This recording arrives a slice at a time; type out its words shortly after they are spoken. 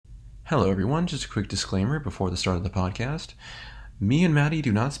Hello, everyone. Just a quick disclaimer before the start of the podcast. Me and Maddie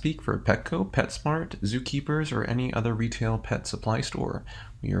do not speak for Petco, PetSmart, Zookeepers, or any other retail pet supply store.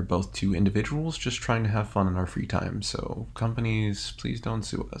 We are both two individuals just trying to have fun in our free time, so companies, please don't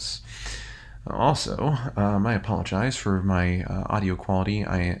sue us. Also, I apologize for my audio quality.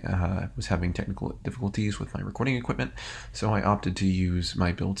 I was having technical difficulties with my recording equipment, so I opted to use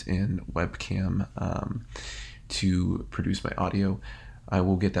my built-in webcam to produce my audio. I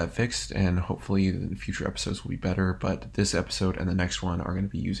will get that fixed, and hopefully the future episodes will be better, but this episode and the next one are going to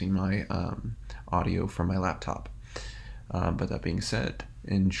be using my audio from my laptop. But that being said,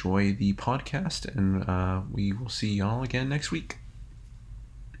 enjoy the podcast, and we will see y'all again next week.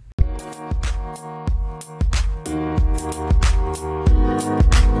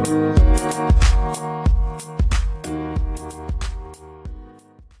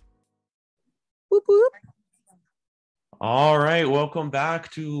 Whoop, whoop. All right, welcome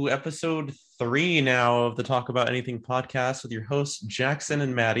back to episode 3 now of the Talk About Anything podcast with your hosts Jackson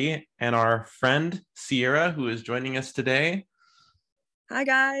and Maddie and our friend Sierra, who is joining us today. Hi,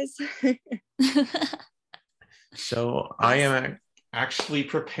 guys. So I am actually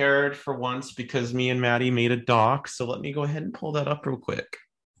prepared for once because me and Maddie made a doc. So let me go ahead and pull that up real quick.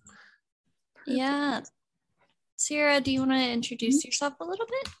 Yeah. Sierra, do you want to introduce yourself a little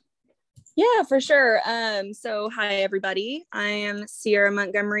bit? Yeah, for sure. So hi, everybody. I am Sierra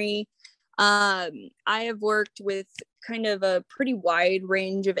Montgomery. I have worked with kind of a pretty wide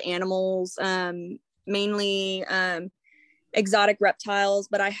range of animals, mainly exotic reptiles,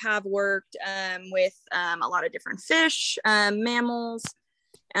 but I have worked with a lot of different fish, mammals,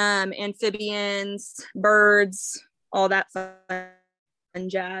 amphibians, birds, all that fun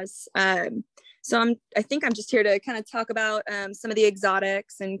jazz. So I think I'm just here to kind of talk about some of the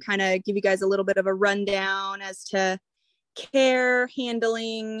exotics and kind of give you guys a little bit of a rundown as to care,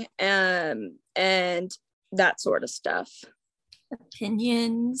 handling, and that sort of stuff.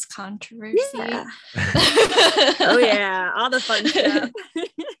 Opinions, controversy. Yeah. Oh yeah, all the fun stuff.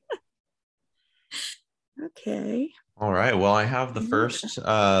 Okay. All right. Well, I have the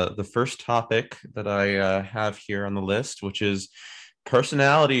first topic that I have here on the list, which is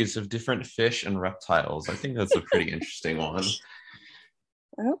personalities of different fish and reptiles. I think that's a pretty interesting one.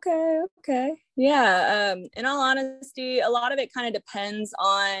 Okay. Yeah. In all honesty, a lot of it kind of depends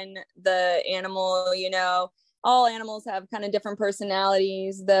on the animal. You know, all animals have kind of different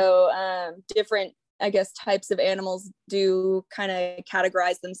personalities, though different, I guess, types of animals do kind of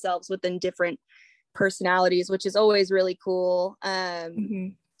categorize themselves within different personalities, which is always really cool.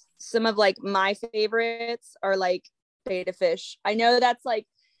 Some of like my favorites are like betta fish. I know that's like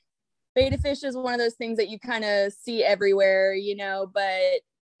betta fish is one of those things that you kind of see everywhere, you know,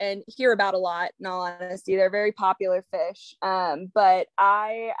 and hear about a lot. In all honesty, they're very popular fish, but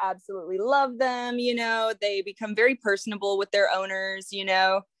I absolutely love them. You know, they become very personable with their owners. You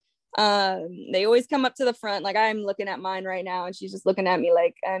know, they always come up to the front. Like I'm looking at mine right now, and she's just looking at me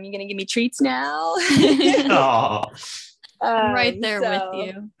like, "You gonna give me treats now?" I'm right there with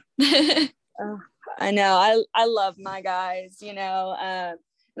you. I know. I love my guys, you know, and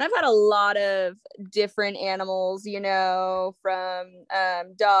I've had a lot of different animals, you know, from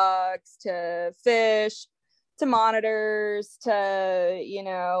dogs to fish to monitors to, you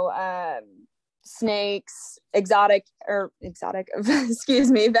know, snakes, exotic, excuse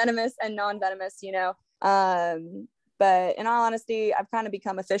me, venomous and non-venomous, you know. But in all honesty, I've kind of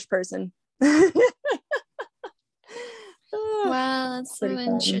become a fish person. Wow, that's so Pretty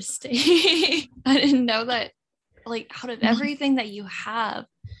fun. interesting. I didn't know that, like, out of everything that you have,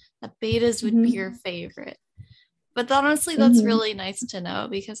 that bettas would be your favorite. But honestly, that's really nice to know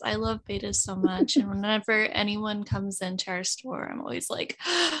because I love bettas so much. And whenever anyone comes into our store, I'm always like,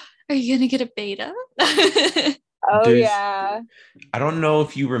 are you going to get a betta? Yeah. I don't know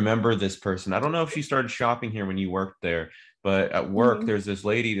if you remember this person. I don't know if she started shopping here when you worked there. But at work, there's this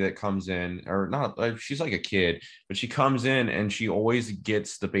lady that comes in, or not, she's like a kid, but she comes in and she always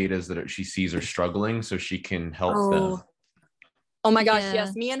gets the bettas that she sees are struggling so she can help them. Oh my gosh,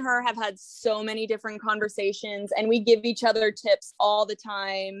 yes. Me and her have had so many different conversations and we give each other tips all the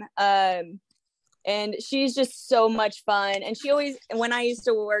time. And she's just so much fun. And she always, when I used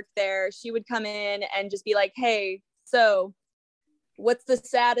to work there, she would come in and just be like, "Hey, so what's the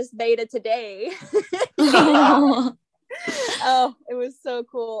saddest betta today?" Oh, it was so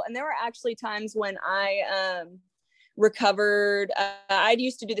cool. And there were actually times when I recovered. I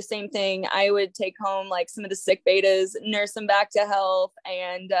used to do the same thing. I would take home like some of the sick bettas, nurse them back to health,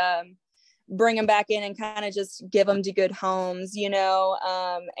 and bring them back in and kind of just give them to good homes, you know.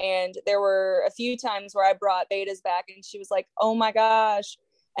 And there were a few times where I brought bettas back and she was like, "Oh my gosh,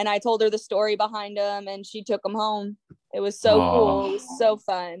 and I told her the story behind them, and she took them home. It was so cool. It was so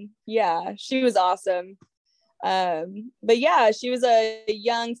fun. Yeah, she was awesome. But yeah, she was a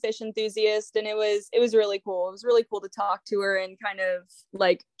young fish enthusiast, and it was really cool. It was really cool to talk to her and kind of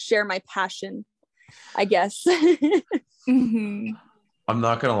like share my passion, I guess. Mm-hmm. I'm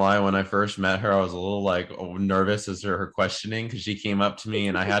not gonna lie, when I first met her, I was a little like nervous as to her questioning, because she came up to me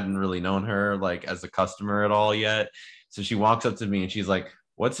and I hadn't really known her like as a customer at all yet. So she walks up to me and she's like,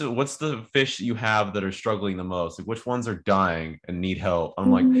 what's the fish you have that are struggling the most? Like, which ones are dying and need help?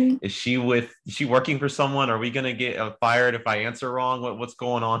 I'm like, is she working for someone? Are we gonna get fired if I answer wrong? What's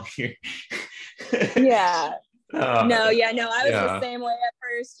going on here? Yeah. No, I was the same way at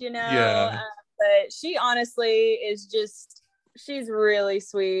first, Yeah. But she honestly is she's really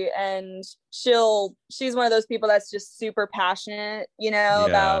sweet, and she's one of those people that's just super passionate,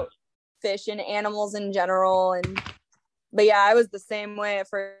 about fish and animals in general. But yeah, I was the same way at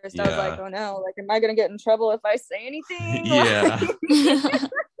first. I was like, oh no, like, am I gonna get in trouble if I say anything? Yeah.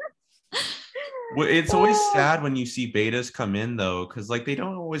 Well, it's always sad when you see betas come in though, because like they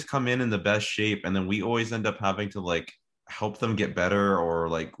don't always come in the best shape, and then we always end up having to like help them get better, or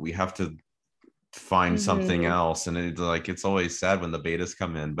like we have to find something else, and it's always sad when the betas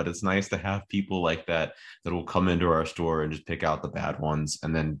come in. But it's nice to have people like that will come into our store and just pick out the bad ones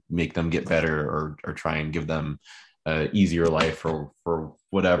and then make them get better, or try and give them easier life for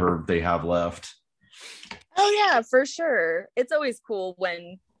whatever they have left. Oh yeah, for sure. It's always cool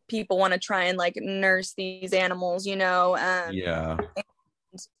when people want to try and like nurse these animals,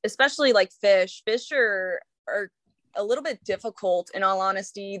 especially like fish are a little bit difficult, in all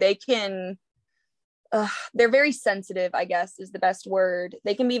honesty. They can they're very sensitive, I guess is the best word.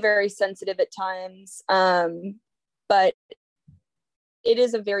 They can be very sensitive at times, but it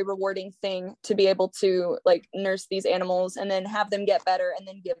is a very rewarding thing to be able to like nurse these animals and then have them get better and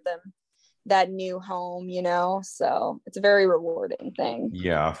then give them that new home, so it's a very rewarding thing.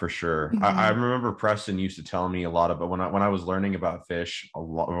 Yeah, for sure. I remember Preston used to tell me a lot about when I was learning about fish, a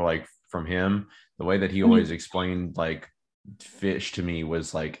lot, or like from him, the way that he always explained like fish to me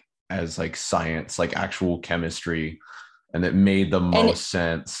was like as like science, like actual chemistry, and it made the most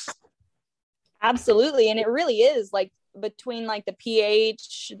sense. Absolutely. And it really is like between like the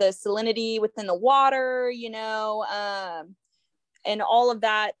pH, the salinity within the water, and all of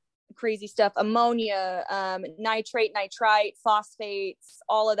that crazy stuff, ammonia, nitrate, nitrite, phosphates,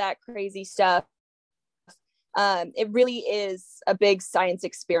 all of that crazy stuff. It really is a big science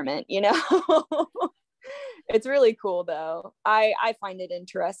experiment, It's really cool though. I find it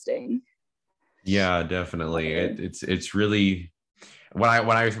interesting. Yeah, definitely. It's really, when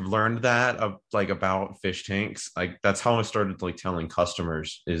I learned that about fish tanks, like that's how I started like telling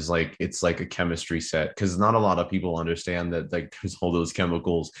customers, is like it's like a chemistry set, because not a lot of people understand that like there's all those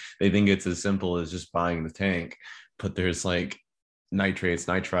chemicals. They think it's as simple as just buying the tank, but there's like nitrates,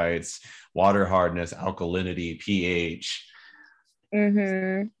 nitrites, water hardness, alkalinity, pH.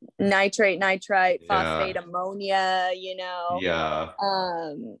 Nitrate, nitrite, phosphate, ammonia,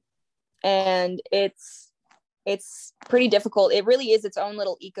 and it's pretty difficult. It really is its own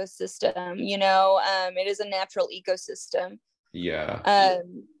little ecosystem, it is a natural ecosystem.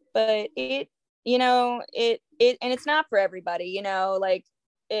 But it and it's not for everybody, like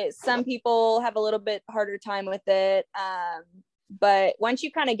some people have a little bit harder time with it, but once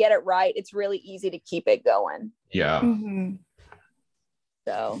you kind of get it right, it's really easy to keep it going.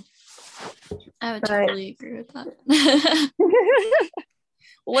 So I would totally agree with that.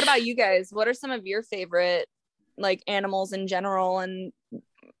 What about you guys? What are some of your favorite like animals in general, and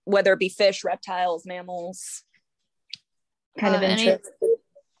whether it be fish, reptiles, mammals? Kind of interesting.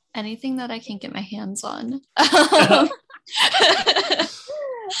 Anything that I can get my hands on.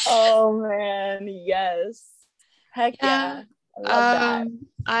 Oh man, yes. Heck yeah. I love that.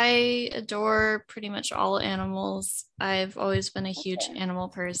 I adore pretty much all animals. I've always been a huge animal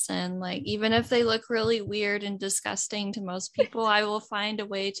person. Like, even if they look really weird and disgusting to most people, I will find a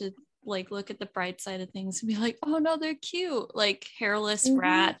way to like look at the bright side of things and be like, oh no, they're cute. Like hairless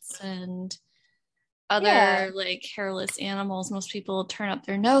rats and other like hairless animals. Most people turn up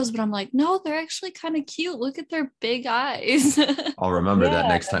their nose, but I'm like, no, they're actually kind of cute. Look at their big eyes. I'll remember that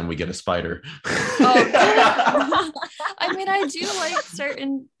next time we get a spider. I mean, I do like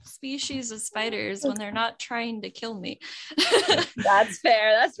certain species of spiders when they're not trying to kill me. That's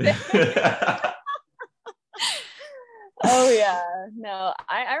fair. Oh yeah, no,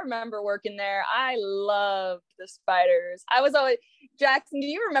 I remember working there. I loved the spiders. I was always Jackson. Do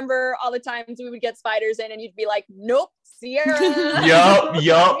you remember all the times we would get spiders in, and you'd be like, "Nope, Sierra."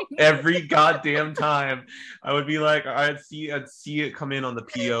 Yup. Every goddamn time, I would be like, I'd see it come in on the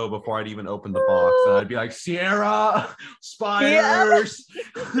PO before I'd even open the box, and I'd be like, Sierra, spiders.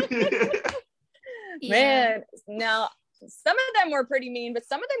 Man, now some of them were pretty mean, but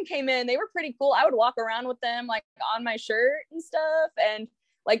some of them came in, they were pretty cool. I would walk around with them like on my shirt and stuff. And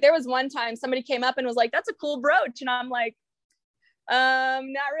like there was one time somebody came up and was like, "That's a cool brooch." And I'm like,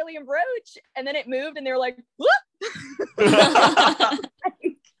 not really a brooch. And then it moved and they were like, "Whoop."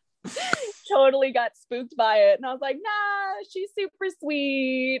 Totally got spooked by it. And I was like, "Nah, she's super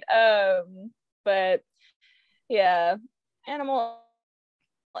sweet." But yeah,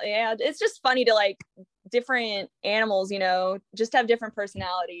 it's just funny to like different animals, just have different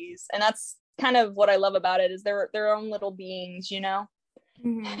personalities, and that's kind of what I love about it, is they're their own little beings.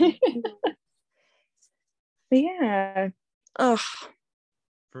 Mhm. But yeah,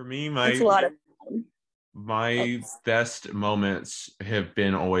 For me, it's a lot of fun. my best moments have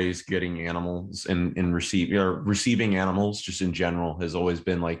been always getting animals and receiving animals just in general has always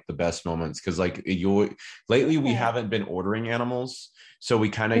been like the best moments, because like lately we haven't been ordering animals, so we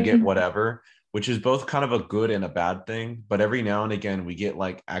kind of get whatever, which is both kind of a good and a bad thing. But every now and again we get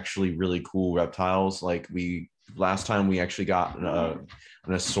like actually really cool reptiles. Like last time we actually got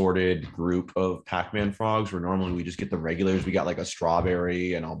an assorted group of Pac-Man frogs, where normally we just get the regulars. We got like a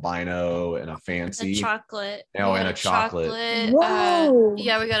strawberry, an albino, and a fancy. A chocolate. And a chocolate. Whoa. We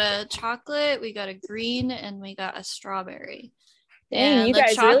got a chocolate, we got a green, and we got a strawberry. Dang, and you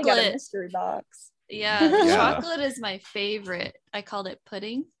guys really got a mystery box. Yeah, the chocolate is my favorite. I called it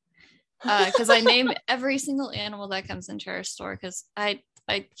pudding because I name every single animal that comes into our store, because I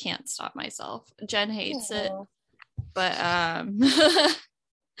can't stop myself. Jen hates it, but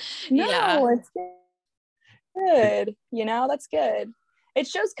no, it's good. That's good. It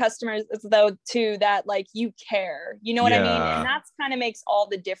shows customers though too that like you care. You know what I mean? And that's kind of makes all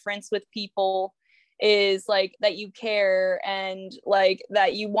the difference with people, is like that you care, and like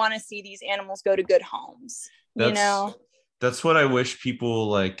that you want to see these animals go to good homes. That's what I wish people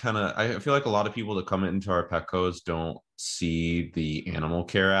like kind of. I feel like a lot of people that come into our Petcos don't see the animal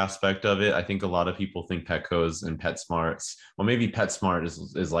care aspect of it. I think a lot of people think Petcos and PetSmarts. Well, maybe PetSmart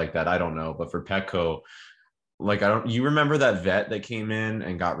is like that. I don't know. But for Petco, like you remember that vet that came in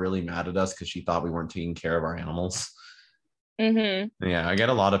and got really mad at us because she thought we weren't taking care of our animals? Mm-hmm. Yeah, I get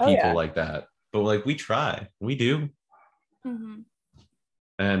a lot of people like that. But like we try. We do. Mm-hmm.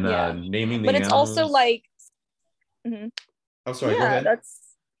 And naming the but it's animals. Also like mm-hmm. Oh, sorry. Go ahead. No.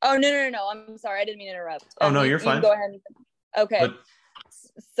 I'm sorry. I didn't mean to interrupt. Oh, no, you're fine. You go ahead. Okay.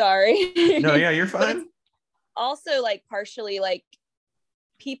 Sorry. No, yeah, you're fine. Also, like partially, like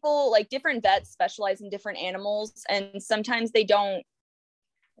people, like different vets specialize in different animals, and sometimes they don't.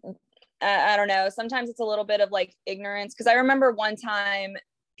 I don't know. Sometimes it's a little bit of like ignorance, because I remember one time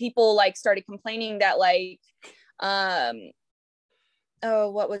people like started complaining that like,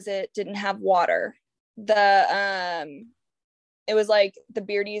 what was it? Didn't have water. It was like the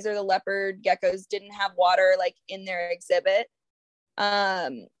beardies or the leopard geckos didn't have water like in their exhibit.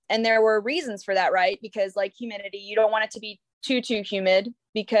 And there were reasons for that, right? Because like humidity, you don't want it to be too humid,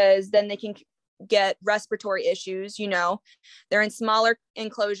 because then they can get respiratory issues. They're in smaller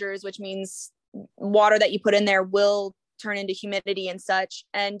enclosures, which means water that you put in there will turn into humidity and such.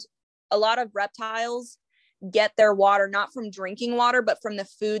 And a lot of reptiles get their water not from drinking water, but from the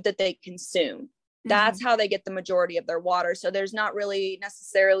food that they consume. That's how they get the majority of their water. So there's not really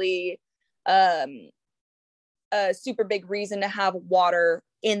necessarily a super big reason to have water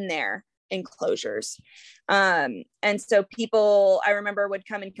in their enclosures. And so people, I remember, would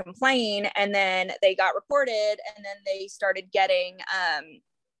come and complain, and then they got reported, and then they started getting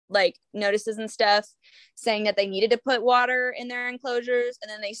like notices and stuff saying that they needed to put water in their enclosures. And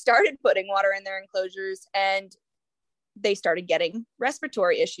then they started putting water in their enclosures, and they started getting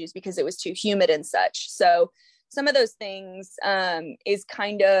respiratory issues because it was too humid and such. So some of those things is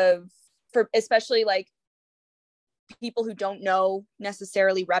kind of, for especially like people who don't know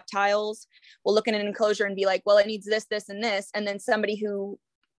necessarily reptiles, will look in an enclosure and be like, well, it needs this, this, and this. And then somebody who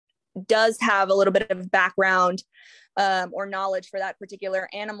does have a little bit of background or knowledge for that particular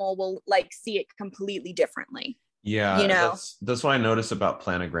animal will like see it completely differently. Yeah, that's what I notice about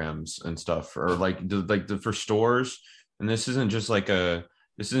planograms and stuff, or for stores. And this isn't just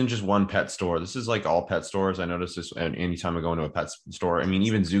one pet store. This is like all pet stores. I notice this anytime I go into a pet store. I mean,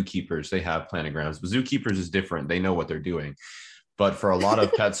 even zookeepers, they have planograms, but zookeepers is different. They know what they're doing. But for a lot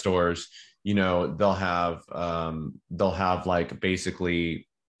of pet stores, they'll have like basically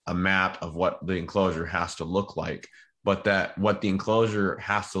a map of what the enclosure has to look like, but that what the enclosure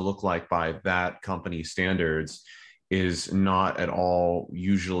has to look like by that company's standards is not at all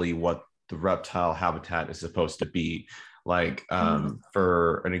usually what the reptile habitat is supposed to be. Like,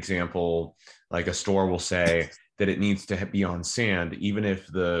 for an example, like a store will say that it needs to be on sand, even if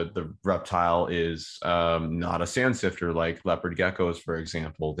the reptile is not a sand sifter, like leopard geckos, for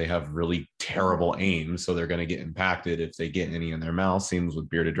example. They have really terrible aim, so they're going to get impacted if they get any in their mouth. Same with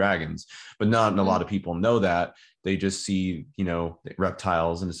bearded dragons, but not a lot of people know that. They just see,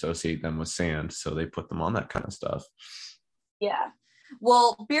 reptiles and associate them with sand, so they put them on that kind of stuff. Yeah.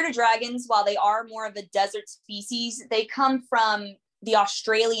 Well, bearded dragons, while they are more of a desert species, they come from the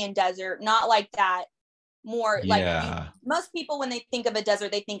Australian desert, not like that more like most people, when they think of a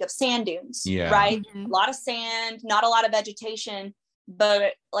desert, they think of sand dunes, right? A lot of sand, not a lot of vegetation,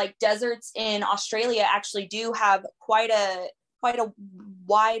 but like deserts in Australia actually do have quite a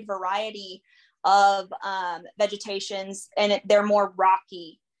wide variety of vegetations, and they're more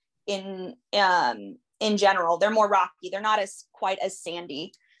rocky in general. They're more rocky. They're not as quite as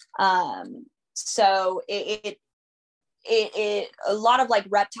sandy. So it a lot of like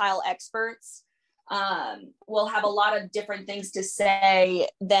reptile experts will have a lot of different things to say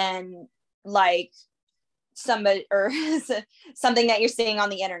than like somebody or something that you're seeing on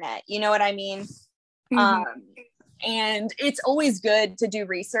the internet. You know what I mean? And it's always good to do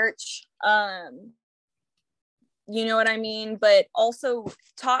research. You know what I mean? But also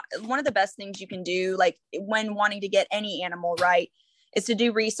one of the best things you can do, like when wanting to get any animal, right, is to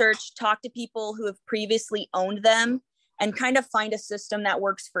do research, talk to people who have previously owned them, and kind of find a system that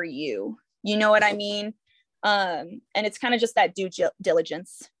works for you. You know what I mean? And it's kind of just that due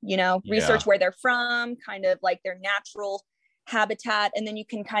diligence, research where they're from, kind of like their natural habitat, and then you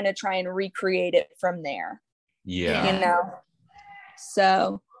can kind of try and recreate it from there.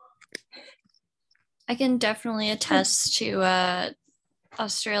 So I can definitely attest to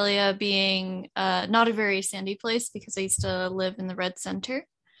Australia being not a very sandy place, because I used to live in the Red Center.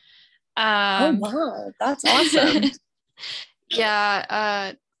 Oh wow, that's awesome.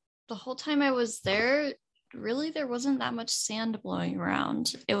 The whole time I was there, really there wasn't that much sand blowing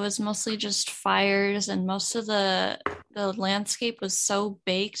around. It was mostly just fires, and most of the landscape was so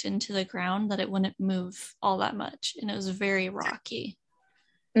baked into the ground that it wouldn't move all that much, and it was very rocky.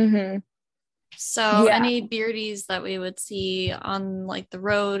 So any beardies that we would see on like the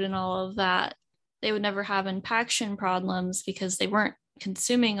road and all of that, they would never have impaction problems because they weren't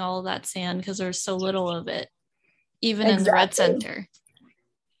consuming all of that sand, because there's so little of it, even in the Red Center.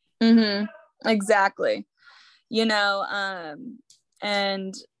 Exactly. And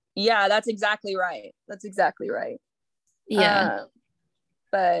that's exactly right. But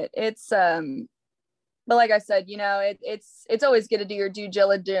it's but like I said, it's always good to do your due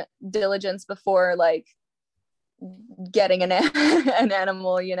diligence before like getting an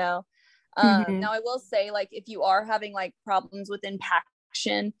animal, Now I will say, like, if you are having like problems with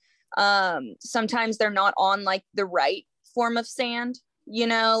impaction, sometimes they're not on like the right form of sand,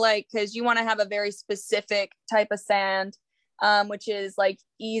 like, because you want to have a very specific type of sand, which is like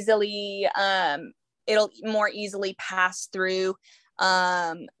easily it'll more easily pass through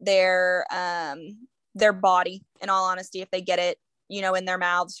their body, in all honesty, if they get it in their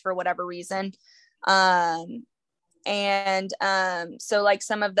mouths for whatever reason. So like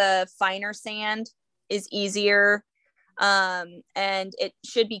some of the finer sand is easier, and it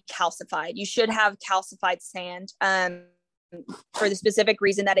should be calcified. You should have calcified sand for the specific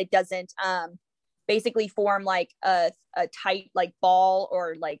reason that it doesn't basically form like a tight like ball,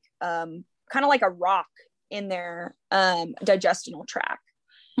 or like kind of like a rock in their digestional tract.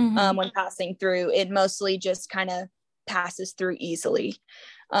 When passing through, it mostly just kind of passes through easily.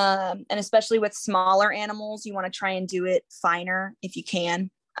 And especially with smaller animals, you want to try and do it finer if you can,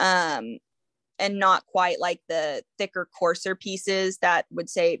 and not quite like the thicker, coarser pieces that would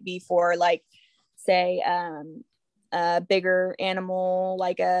be for like, say, a bigger animal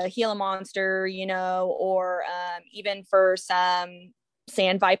like a Gila monster, or even for some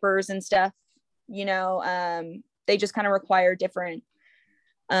sand vipers and stuff, they just kind of require different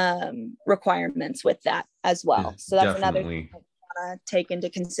requirements with that as well. So that's another thing I want to take into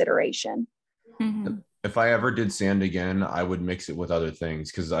consideration. If I ever did sand again, I would mix it with other things,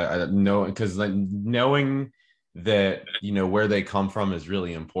 because I know, because like knowing that where they come from is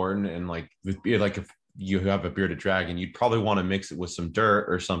really important. And like if you have a bearded dragon, you'd probably want to mix it with some dirt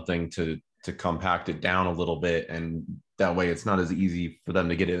or something to compact it down a little bit, and that way it's not as easy for them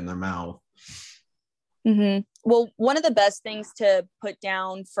to get it in their mouth. Well, one of the best things to put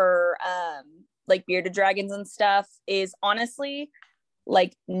down for like bearded dragons and stuff is honestly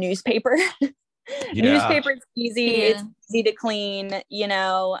like newspaper. Yeah. Newspaper is easy. Yeah. It's easy to clean,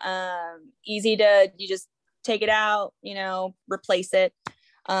 easy to, you just take it out, replace it,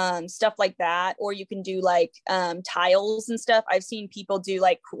 stuff like that. Or you can do like tiles and stuff. I've seen people do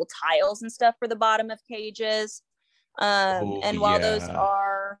like cool tiles and stuff for the bottom of cages. Oh And while those yeah.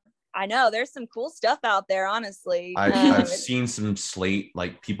 are, I know there's some cool stuff out there, honestly. I've seen some slate,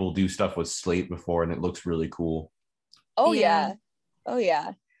 like people do stuff with slate before, and it looks really cool. Oh Yeah. yeah. Oh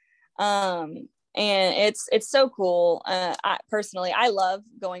yeah. And it's so cool. I personally, I love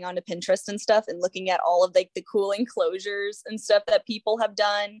going onto Pinterest and stuff and looking at all of like the cool enclosures and stuff that people have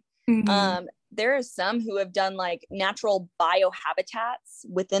done. There are some who have done like natural biohabitats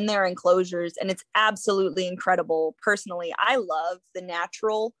within their enclosures, and it's absolutely incredible. Personally, I love the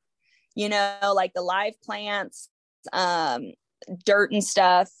natural, like the live plants, dirt and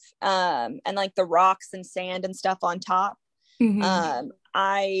stuff, and like the rocks and sand and stuff on top.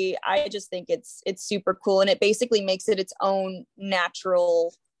 I just think it's super cool, and it basically makes it its own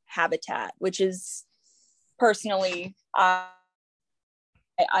natural habitat, which is personally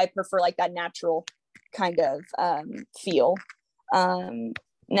I prefer like that natural kind of feel.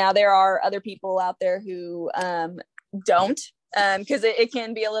 Now there are other people out there who don't, because it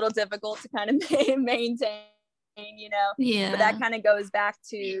can be a little difficult to kind of maintain, Yeah. but that kind of goes back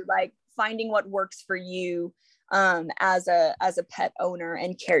to like finding what works for you as a pet owner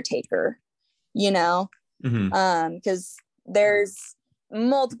and caretaker, because there's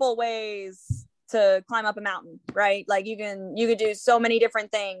multiple ways to climb up a mountain, right? Like you could do so many different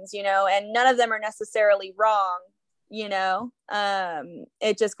things, and none of them are necessarily wrong.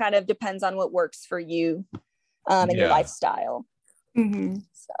 It just kind of depends on what works for you and your lifestyle.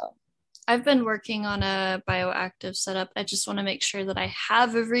 So I've been working on a bioactive setup. I just want to make sure that I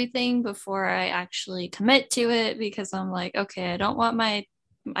have everything before I actually commit to it, because I'm like, okay,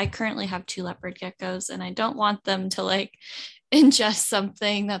 I currently have 2 leopard geckos, and I don't want them to like ingest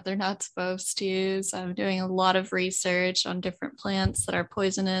something that they're not supposed to. So I'm doing a lot of research on different plants that are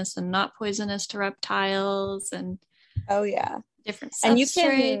poisonous and not poisonous to reptiles, and different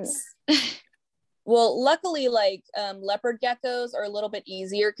substrates. Well, luckily, like leopard geckos are a little bit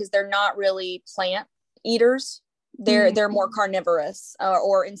easier because they're not really plant eaters. They're more carnivorous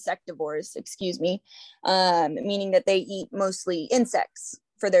or insectivores, excuse me, meaning that they eat mostly insects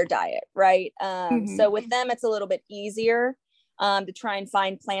for their diet, right? So with them, it's a little bit easier to try and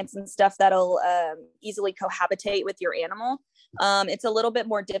find plants and stuff that'll easily cohabitate with your animal. It's a little bit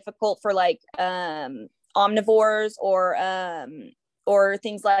more difficult for like omnivores or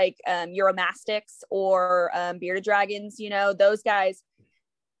things like uromastyx or bearded dragons. Those guys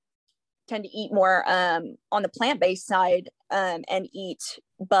tend to eat more on the plant-based side and eat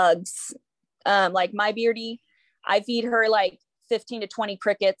bugs. Like my beardy, I feed her like 15 to 20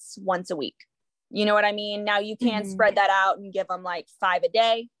 crickets once a week. You know what I mean? Now you can spread that out and give them like 5 a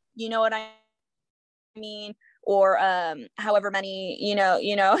day. You know what I mean? Or however many,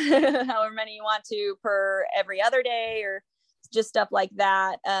 however many you want to per every other day, or just stuff like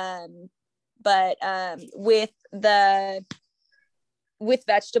that. But with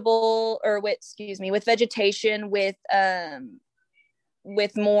vegetation,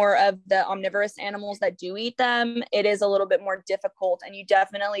 with more of the omnivorous animals that do eat them, it is a little bit more difficult, and you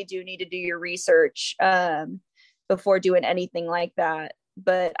definitely do need to do your research before doing anything like that.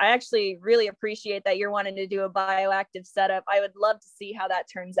 But I actually really appreciate that you're wanting to do a bioactive setup. I would love to see how that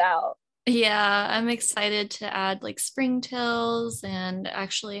turns out. Yeah, I'm excited to add like springtails and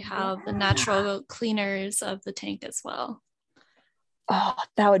actually have the natural cleaners of the tank as well. Oh,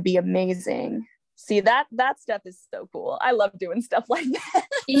 that would be amazing. See, that stuff is so cool. I love doing stuff like that.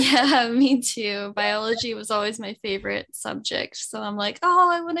 Yeah, me too. Biology was always my favorite subject. So I'm like,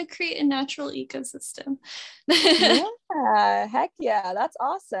 oh, I want to create a natural ecosystem. Yeah, heck yeah, that's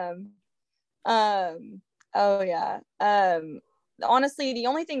awesome. Oh yeah. Honestly, the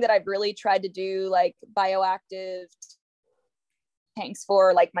only thing that I've really tried to do like bioactive tanks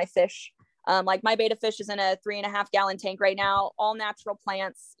for, like my fish, like my beta fish is in a 3.5 gallon tank right now, all natural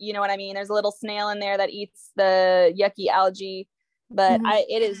plants. You know what I mean? There's a little snail in there that eats the yucky algae, but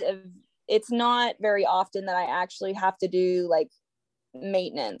it's not very often that I actually have to do like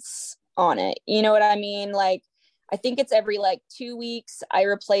maintenance on it. You know what I mean? Like, I think it's every like 2 weeks I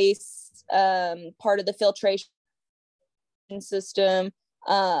replace part of the filtration system,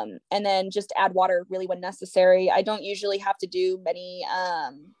 and then just add water really when necessary. I don't usually have to do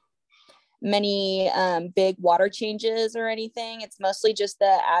many big water changes or anything. It's mostly just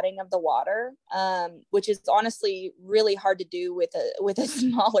the adding of the water, which is honestly really hard to do with a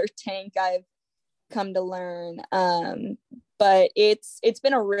smaller tank, I've come to learn. But it's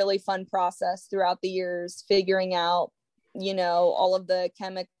been a really fun process throughout the years, figuring out, all of the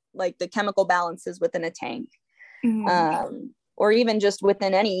chemical balances within a tank. Or even just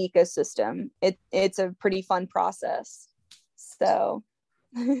within any ecosystem. It's a pretty fun process. So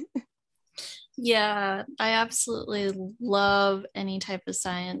Yeah, I absolutely love any type of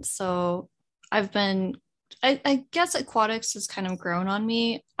science. So I guess aquatics has kind of grown on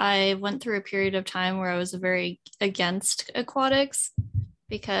me. I went through a period of time where I was very against aquatics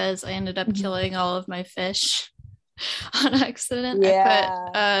because I ended up killing all of my fish on accident. Yeah.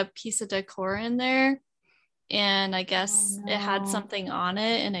 I put a piece of decor in there, and I guess it had something on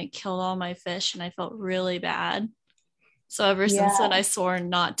it and it killed all my fish, and I felt really bad. So ever since then, I swore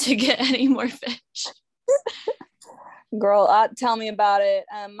not to get any more fish. Girl, tell me about it.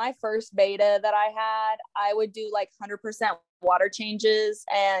 My first beta that I had, I would do like 100% water changes,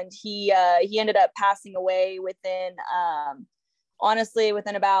 and he ended up passing away honestly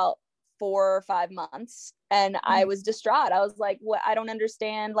within about 4 or 5 months. And I was distraught. I was like, what? I don't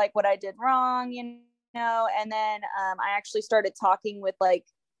understand like what I did wrong, And then I actually started talking with like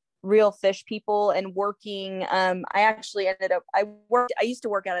real fish people and working. I used to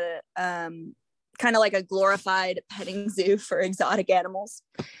work at a kind of like a glorified petting zoo for exotic animals.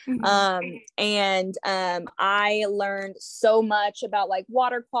 And I learned so much about like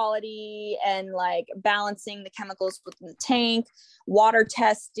water quality and like balancing the chemicals within the tank, water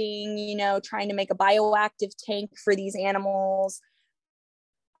testing, trying to make a bioactive tank for these animals.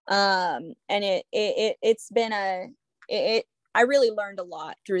 And it's been I really learned a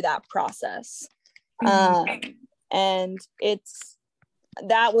lot through that process. And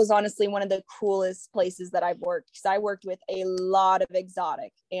that was honestly one of the coolest places that I've worked, because I worked with a lot of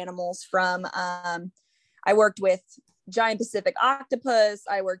exotic animals I worked with giant Pacific octopus.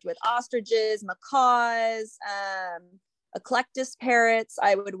 I worked with ostriches, macaws, eclectus parrots.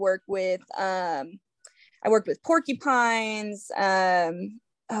 I worked with porcupines.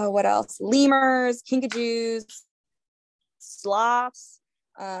 What else? Lemurs, kinkajous, sloths.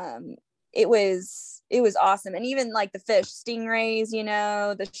 It was awesome. And even like the fish, stingrays,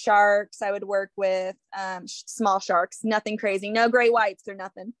 the sharks I would work with, small sharks, nothing crazy, no gray whites or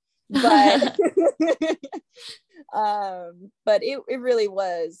nothing, but but it really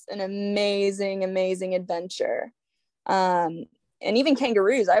was an amazing adventure. And even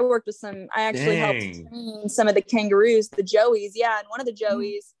kangaroos, I actually helped train some of the kangaroos, the joeys. Yeah. And one of the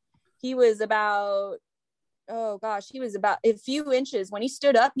joeys, he was about a few inches. When he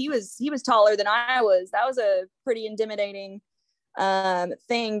stood up, he was taller than I was. That was a pretty intimidating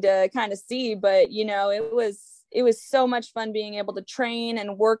thing to kind of see, but it was so much fun being able to train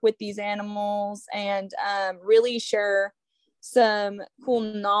and work with these animals and really share some cool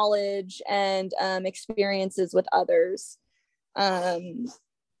knowledge and experiences with others. And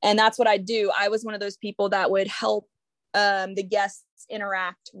that's what I do. I was one of those people that would help the guests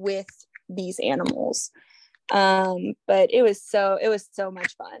interact with these animals. But it was so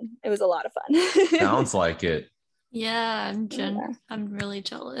much fun. It was a lot of fun. Sounds like it. Yeah, I'm really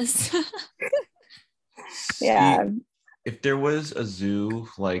jealous. Yeah. If there was a zoo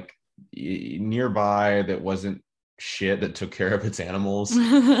like nearby that wasn't shit, that took care of its animals,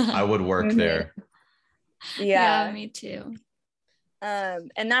 I would work there. Yeah, me too.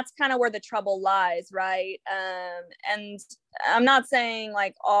 And that's kind of where the trouble lies, right? And I'm not saying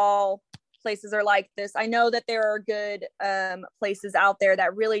like all places are like this. I know that there are good places out there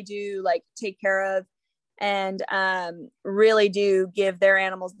that really do like take care of and really do give their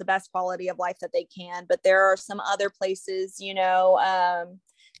animals the best quality of life that they can. But there are some other places,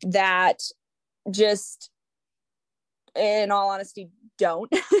 that just, in all honesty,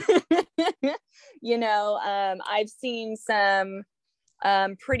 don't. I've seen some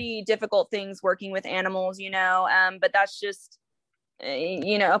pretty difficult things working with animals, but that's just,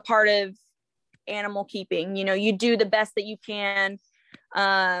 a part of animal keeping. You do the best that you can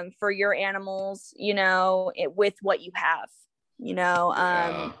for your animals, with what you have,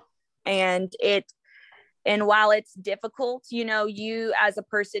 and while it's difficult, you as a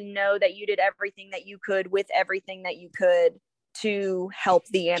person know that you did everything that you could with everything that you could to help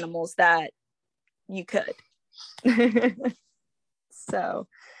the animals that you could. So,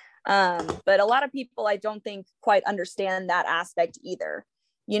 but a lot of people, I don't think, quite understand that aspect either.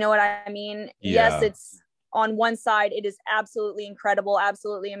 You know what I mean? Yeah. Yes, it's on one side, it is absolutely incredible,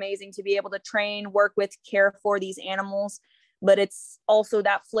 absolutely amazing to be able to train, work with, care for these animals. but it's also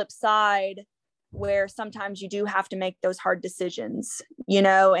that flip side where sometimes you do have to make those hard decisions, you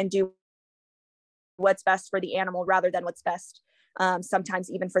know, and do what's best for the animal rather than what's best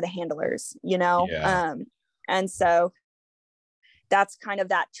sometimes even for the handlers, you know. And so that's kind of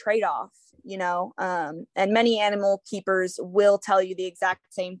that trade-off, you know. And many animal keepers will tell you the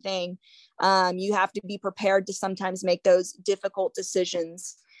exact same thing. You have to be prepared to sometimes make those difficult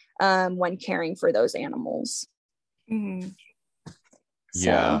decisions when caring for those animals. Mm-hmm.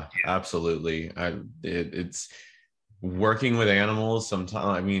 Yeah, absolutely. It's working with animals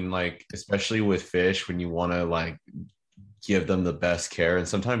sometimes. I mean, like, especially with fish, when you want to like give them the best care, and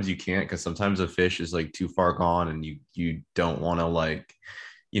sometimes you can't, because sometimes a fish is like too far gone and you don't want to, like,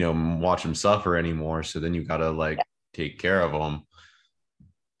 you know, watch them suffer anymore. So then you got to like take care of them.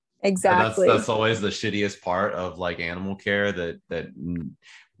 Exactly. And that's always the shittiest part of like animal care, that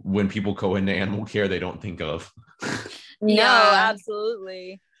when people go into animal care, they don't think of. No,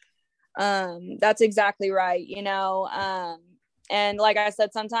 absolutely. That's exactly right, you know. And like I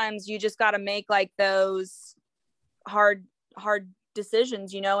said, sometimes you just got to make like those hard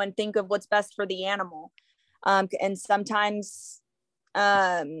decisions, you know, and think of what's best for the animal. And sometimes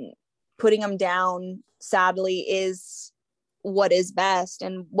putting them down, sadly, is what is best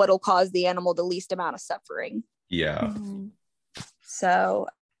and what'll cause the animal the least amount of suffering. Yeah. So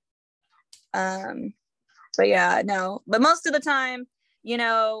but yeah, no, but most of the time, you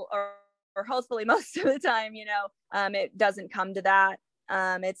know, or hopefully most of the time, you know, it doesn't come to that.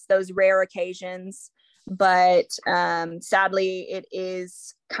 It's those rare occasions, but sadly it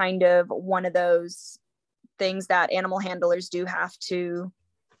is kind of one of those things that animal handlers do have to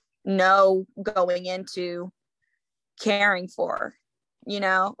know going into caring for, you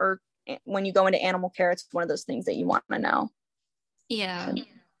know, or when you go into animal care, it's one of those things that you want to know. Yeah.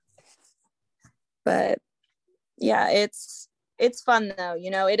 But yeah, it's fun though, you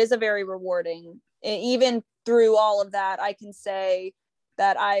know. It is a very rewarding, even through all of that. I can say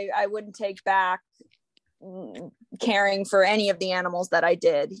that I wouldn't take back caring for any of the animals that I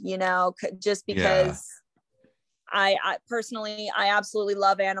did, you know, just because I personally, I absolutely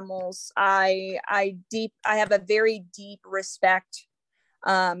love animals. I have a very deep respect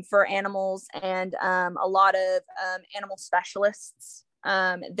for animals, and a lot of animal specialists.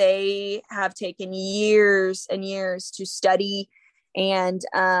 They have taken years and years to study and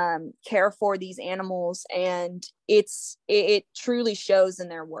care for these animals, and it truly shows in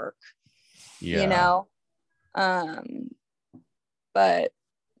their work. You know. But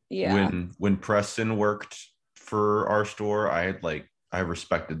yeah, when Preston worked for our store, I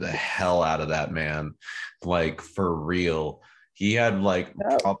respected the hell out of that man, like, for real. He had like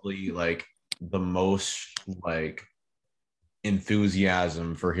probably like the most like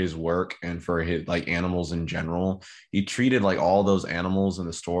enthusiasm for his work and for his like animals in general. He treated like all those animals in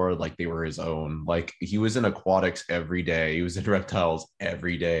the store like they were his own. Like, he was in aquatics every day, he was in reptiles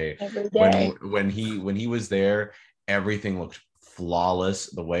every day. When he was there, everything looked flawless,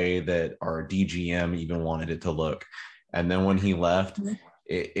 the way that our DGM even wanted it to look. And then when he left,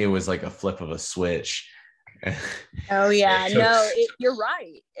 it was like a flip of a switch. Oh yeah, no, you're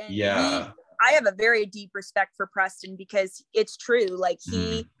right. And yeah, I have a very deep respect for Preston, because it's true. Like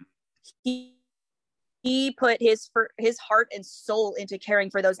he put his heart and soul into caring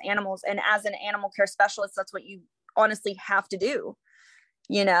for those animals. And as an animal care specialist, that's what you honestly have to do,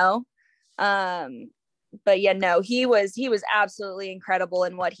 you know? But yeah, no, he was absolutely incredible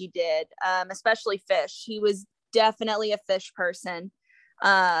in what he did. Especially fish. He was definitely a fish person.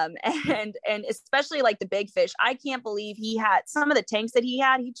 And especially like the big fish. I can't believe he had some of the tanks that he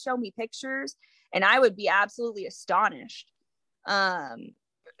had. He'd show me pictures and I would be absolutely astonished.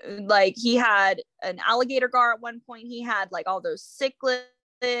 Like, he had an alligator gar at one point. He had like all those cichlids,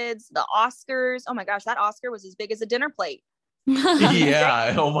 the Oscars. Oh my gosh, that Oscar was as big as a dinner plate.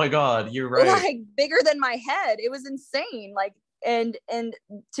 Yeah. Oh my God, you're right. Like, bigger than my head. It was insane. Like, and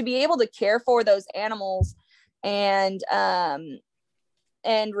to be able to care for those animals and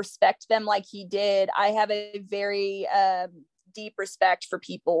respect them like he did, I have a very deep respect for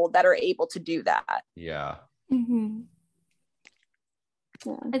people that are able to do that. Yeah.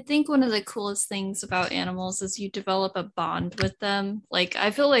 I think one of the coolest things about animals is you develop a bond with them. Like,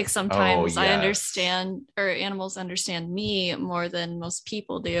 I feel like sometimes I understand, or animals understand me more than most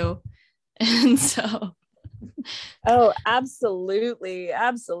people do. And so. Oh, absolutely.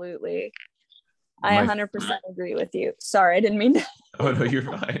 Absolutely. I 100% agree with you. Sorry, I didn't mean to. Oh no, you're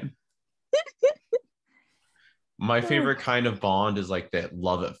fine. My favorite kind of bond is like that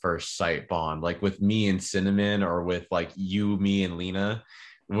love at first sight bond, like with me and Cinnamon, or with like you, me, and Lena.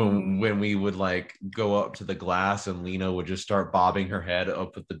 when we would like go up to the glass and Lena would just start bobbing her head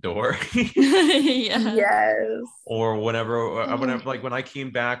up at the door. Yeah. Yes. Or whenever like when I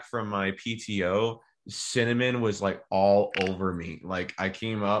came back from my PTO, Cinnamon was like all over me. Like I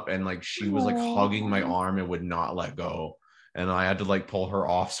came up and like she was like hugging my arm and would not let go. And I had to like pull her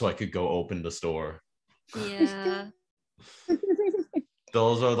off so I could go open the store. Yeah.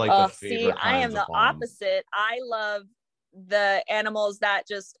 Those are like the favorite I am kinds the of moms. opposite. I love the animals that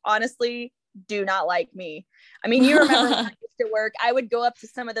just honestly do not like me. I mean, you remember when I used to work, I would go up to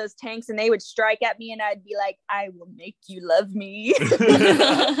some of those tanks and they would strike at me and I'd be like, I will make you love me.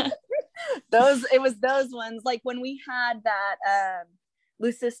 It was those ones. Like when we had that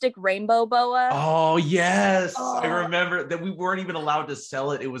leucistic rainbow boa. Oh yes. I remember that we weren't even allowed to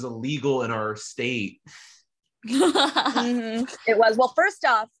sell it. It was illegal in our state. Mm-hmm. It was. Well, first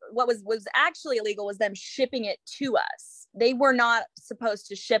off, what was actually illegal was them shipping it to us. They were not supposed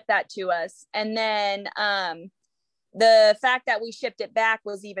to ship that to us. And then the fact that we shipped it back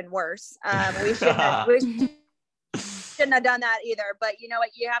was even worse. We shouldn't have done that either. But you know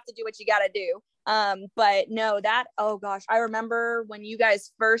what? You have to do what you got to do. But no, oh gosh, I remember when you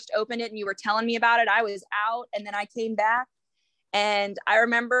guys first opened it and you were telling me about it, I was out and then I came back and I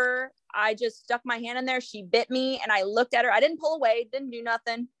remember I just stuck my hand in there. She bit me and I looked at her. I didn't pull away, didn't do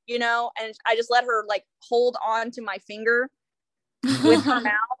nothing, and I just let her like hold on to my finger with her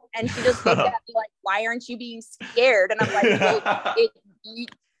mouth. And she just looked at me like, why aren't you being scared? And I'm like, well, you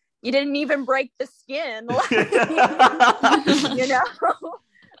didn't even break the skin.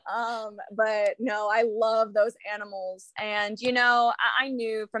 But no, I love those animals. And, I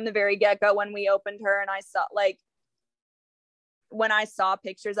knew from the very get-go when we opened her and when I saw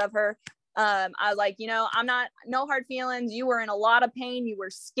pictures of her, I was like, no hard feelings. You were in a lot of pain. You were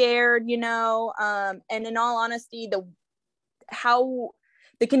scared, and in all honesty,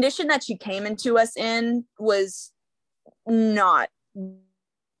 the condition that she came into us in was not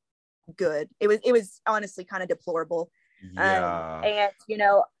good. It was honestly kind of deplorable. Yeah.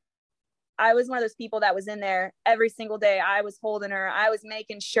 I was one of those people that was in there every single day. I was holding her. I was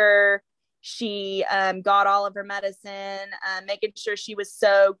making sure she got all of her medicine, making sure she was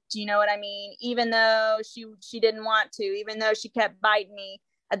soaked. You know what I mean? Even though she didn't want to, even though she kept biting me.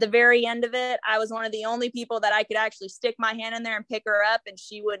 At the very end of it, I was one of the only people that I could actually stick my hand in there and pick her up and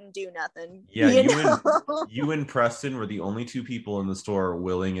she wouldn't do nothing. Yeah, you and Preston were the only two people in the store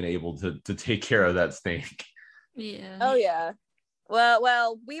willing and able to take care of that snake. Yeah. Oh yeah.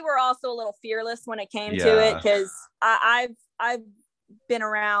 Well, we were also a little fearless when it came to it because I've been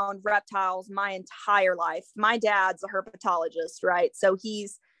around reptiles my entire life. My dad's a herpetologist, right? So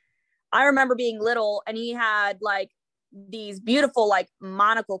I remember being little and he had like these beautiful like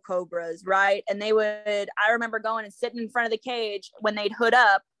monocle cobras, right? And I remember going and sitting in front of the cage when they'd hood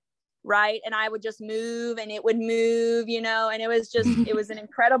up, right? And I would just move and it would move, and it was an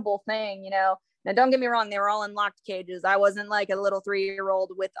incredible thing, Now, don't get me wrong, they were all in locked cages. I wasn't like a little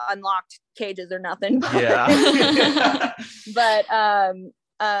 3-year-old with unlocked cages or nothing. Yeah. But, and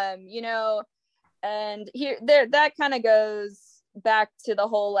that kind of goes back to the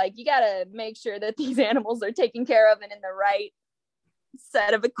whole, like, you got to make sure that these animals are taken care of and in the right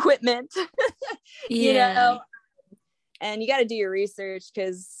set of equipment, and you got to do your research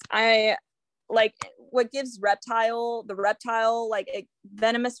because what gives the reptile, like a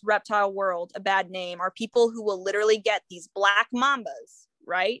venomous reptile world, a bad name are people who will literally get these black mambas,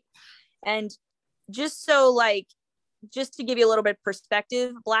 right? And just to give you a little bit of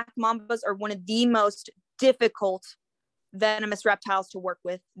perspective, black mambas are one of the most difficult venomous reptiles to work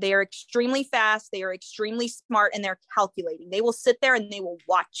with. They are extremely fast, they are extremely smart, and they're calculating. They will sit there and they will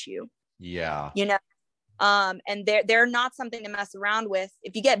watch you. Yeah. And they're not something to mess around with.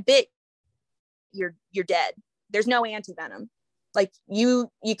 If you get bit, you're dead. There's no antivenom. Like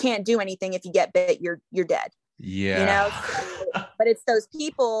you can't do anything if you get bit, you're dead. Yeah. But it's those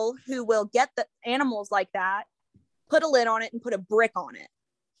people who will get the animals like that, put a lid on it and put a brick on it.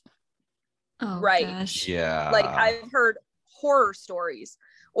 Oh, right. Gosh. Yeah. Like I've heard horror stories,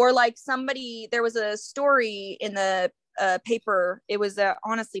 or like there was a story in the paper. It was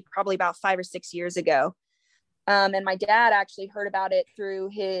honestly probably about 5 or 6 years ago. And my dad actually heard about it through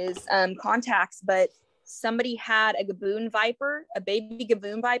his contacts, but somebody had a baby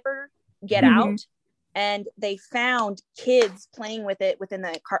gaboon viper get out, and they found kids playing with it within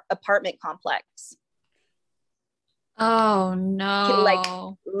the apartment complex. Oh no. Like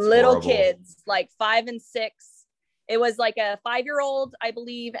little kids, like 5 and 6. It was like a 5-year-old, I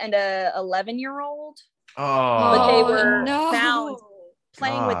believe, and a 11-year-old. Oh, but they were found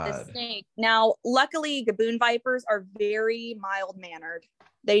playing with this snake. Now, luckily, gaboon vipers are very mild-mannered.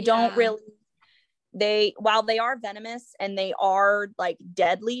 They don't really, while they are venomous and they are like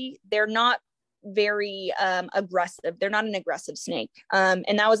deadly, they're not very aggressive. They're not an aggressive snake.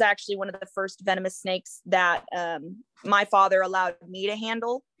 And that was actually one of the first venomous snakes that my father allowed me to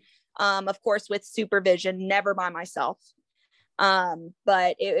handle. Of course, with supervision, never by myself.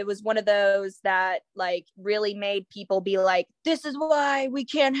 But it was one of those that like really made people be like, this is why we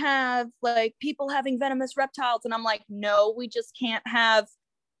can't have like people having venomous reptiles. And I'm like, no, we just can't have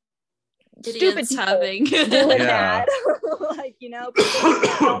stupid people doing that. Like, you know, people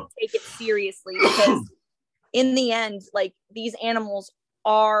don't take it seriously, because in the end, like, these animals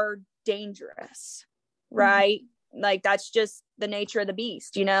are dangerous, right? Like, that's just the nature of the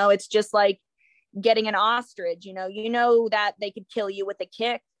beast. You know, it's just like getting an ostrich. You know that they could kill you with a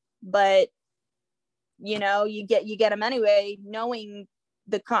kick, but you know, you get them anyway, knowing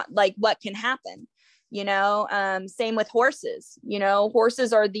like what can happen. You know, same with horses. You know,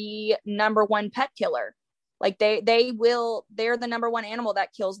 horses are the number one pet killer. Like they're the number one animal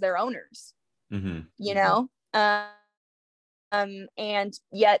that kills their owners. You know, and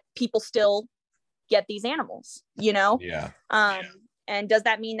yet people still get these animals. You know, and does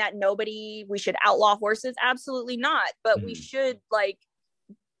that mean that we should outlaw horses? Absolutely not. But we should like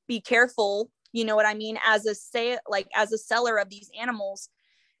be careful. You know what I mean? As a seller of these animals,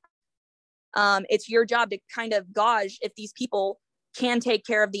 it's your job to kind of gauge if these people can take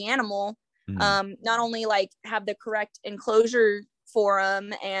care of the animal, not only like have the correct enclosure for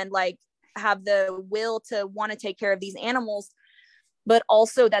them and like have the will to want to take care of these animals, but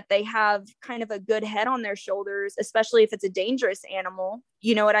also that they have kind of a good head on their shoulders, especially if it's a dangerous animal,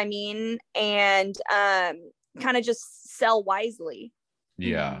 you know what I mean? And kind of just sell wisely.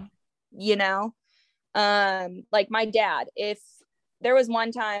 Yeah. You know, like my dad, if there was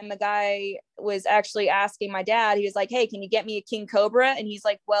one time a guy was actually asking my dad, he was like, hey, can you get me a king cobra? And he's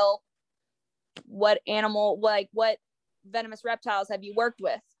like, well, what animal, like what venomous reptiles have you worked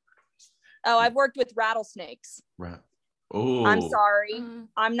with? Oh, I've worked with rattlesnakes. Right. Oh, I'm sorry.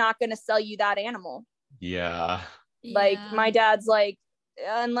 I'm not going to sell you that animal. Yeah. Like my dad's like,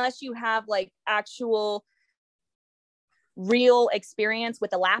 unless you have like actual real experience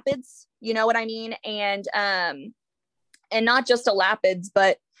with the lapids, you know what I mean? And not just elapids,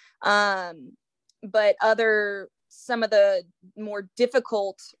 but some of the more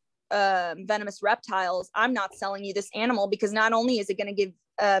difficult venomous reptiles. I'm not selling you this animal, because not only is it going to give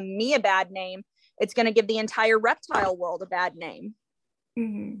me a bad name, it's going to give the entire reptile world a bad name.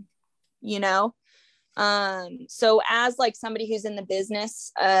 You know? So as like somebody who's in the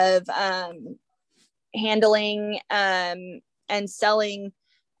business of handling and selling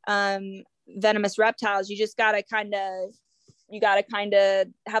venomous reptiles, you just gotta kind of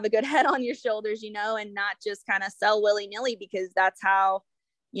have a good head on your shoulders, you know, and not just kind of sell willy-nilly, because that's how,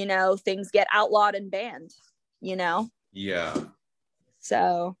 you know, things get outlawed and banned, you know.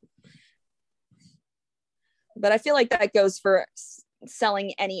 So, but I feel like that goes for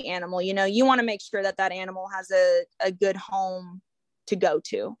selling any animal. You know, you want to make sure that animal has a good home to go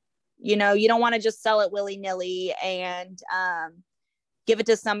to. You know, you don't want to just sell it willy-nilly and give it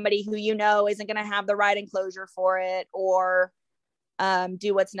to somebody who, you know, isn't going to have the right enclosure for it, or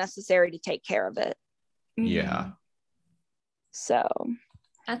do what's necessary to take care of it. So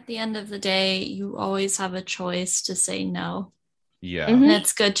at the end of the day, you always have a choice to say no. And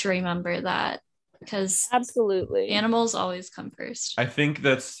it's good to remember that, because absolutely animals always come first. I think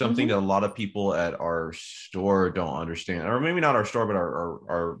that's something that a lot of people at our store don't understand, or maybe not our store, but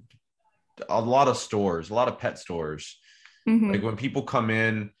our a lot of stores, a lot of pet stores. Like when people come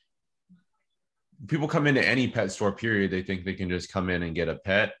into any pet store period, they think they can just come in and get a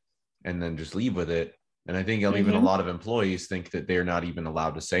pet and then just leave with it. And I think even a lot of employees think that they're not even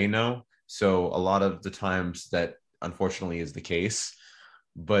allowed to say no. So a lot of the times that unfortunately is the case.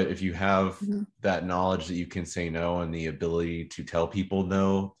 But if you have that knowledge that you can say no, and the ability to tell people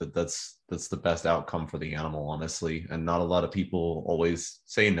no, that's the best outcome for the animal, honestly. And not a lot of people always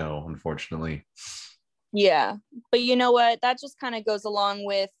say no, unfortunately. Yeah. But you know what? That just kind of goes along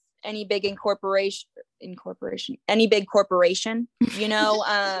with any big any big corporation, you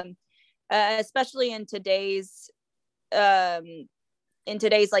know, especially in today's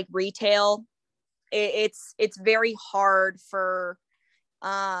like retail, it's very hard for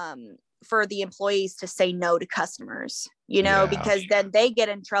the employees to say no to customers, you know, because then they get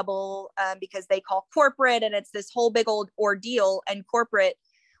in trouble because they call corporate, and it's this whole big old ordeal. And corporate,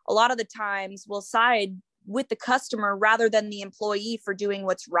 a lot of the times, will side with the customer rather than the employee for doing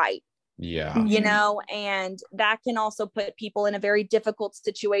what's right. You know, and that can also put people in a very difficult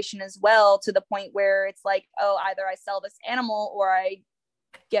situation as well, to the point where it's like, oh, either I sell this animal or I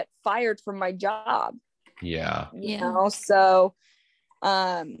get fired from my job. Yeah. You know, so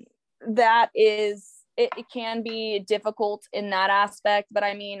that is, it can be difficult in that aspect, but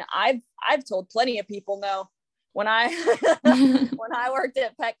I mean, I've told plenty of people no. When I when I worked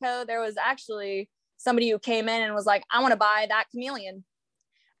at Petco, there was actually somebody who came in and was like, I want to buy that chameleon.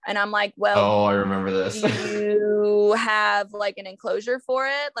 And I'm like, well, oh, I remember this. You have like an enclosure for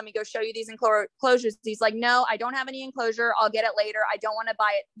it? Let me go show you these enclosures. He's like, no, I don't have any enclosure. I'll get it later. I don't want to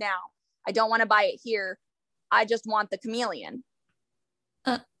buy it now. I don't want to buy it here. I just want the chameleon.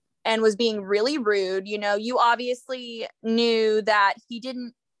 And was being really rude. You know, you obviously knew that he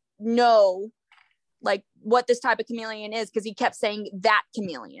didn't know like what this type of chameleon is, because he kept saying that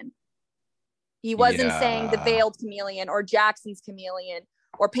chameleon. He wasn't saying the veiled chameleon or Jackson's chameleon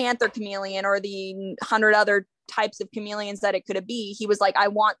or panther chameleon or the 100 other types of chameleons that it could be. He was like, I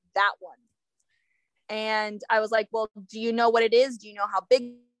want that one. And I was like, well, do you know what it is? Do you know how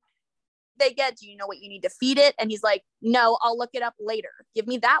big they get? Do you know what you need to feed it? And he's like, no, I'll look it up later. Give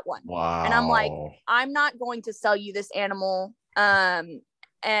me that one. Wow. And I'm like, I'm not going to sell you this animal.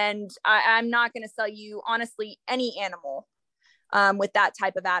 And I'm not going to sell you, honestly, any animal with that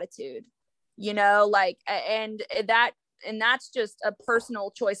type of attitude, you know, like, and that's just a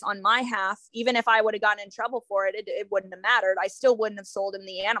personal choice on my half. Even if I would have gotten in trouble for it, it wouldn't have mattered. I still wouldn't have sold him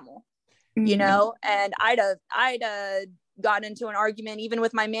the animal, you know, and I'd have gotten into an argument even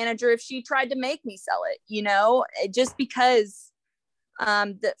with my manager if she tried to make me sell it, you know, just because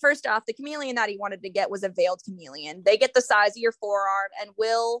first off, the chameleon that he wanted to get was a veiled chameleon. They get the size of your forearm and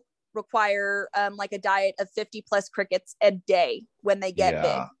will require like a diet of 50 plus crickets a day when they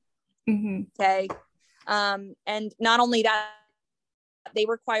get big. Okay. And not only that, they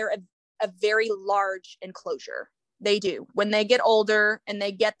require a very large enclosure. They do. When they get older and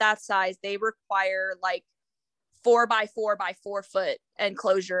they get that size, they require like 4 by 4 by 4 foot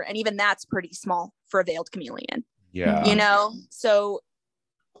enclosure. And even that's pretty small for a veiled chameleon. Yeah. You know, so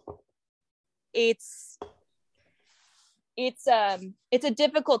it's a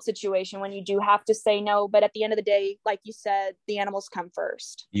difficult situation when you do have to say no, but at the end of the day, like you said, the animals come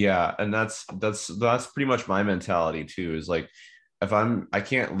first. Yeah, and that's pretty much my mentality too, is like, if I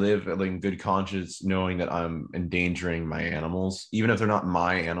can't live in good conscience knowing that I'm endangering my animals, even if they're not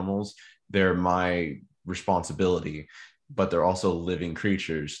my animals, they're my responsibility, but they're also living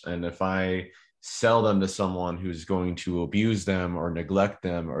creatures. And if I sell them to someone who's going to abuse them or neglect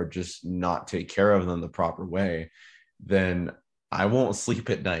them or just not take care of them the proper way, then I won't sleep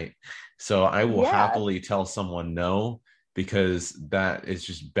at night. So I will happily tell someone no, because that is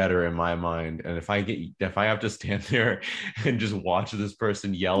just better in my mind. And if I have to stand there and just watch this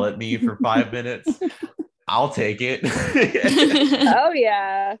person yell at me for 5 minutes, I'll take it. Oh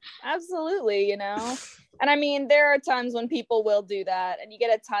yeah, absolutely. You know, and I mean, there are times when people will do that and you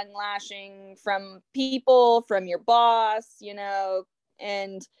get a tongue lashing from people, from your boss, you know,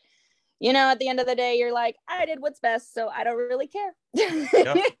 and you know, at the end of the day, you're like, I did what's best, so I don't really care.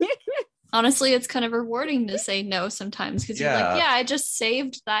 Yep. Honestly, it's kind of rewarding to say no sometimes, because you're like, I just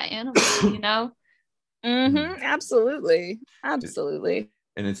saved that animal, you know? Absolutely. And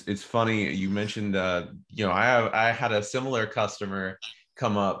it's funny you mentioned you know, I had a similar customer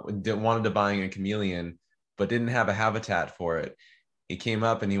come up, wanted to buy a chameleon but didn't have a habitat for it. He came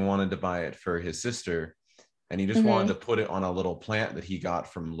up and he wanted to buy it for his sister, and he just wanted to put it on a little plant that he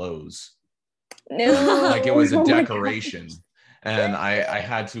got from Lowe's. No. Like it was a decoration. And I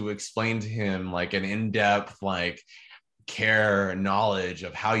had to explain to him like an in-depth like care knowledge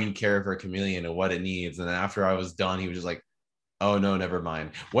of how you care for a chameleon and what it needs. And then after I was done, he was just like, oh no, never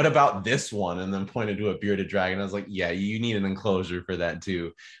mind. What about this one? And then pointed to a bearded dragon. I was like, yeah, you need an enclosure for that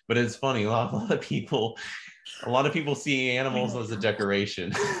too. But it's funny, a lot of people see animals as a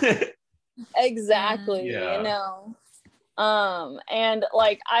decoration. Exactly. You know. And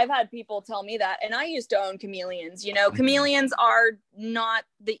like I've had people tell me that, and I used to own chameleons. You know, chameleons are not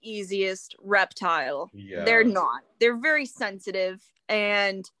the easiest reptile. They're not. They're very sensitive,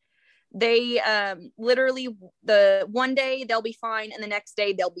 and they literally the one day they'll be fine and the next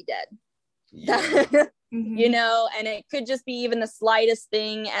day they'll be dead. You know, and it could just be even the slightest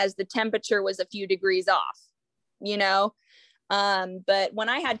thing, as the temperature was a few degrees off, you know. But when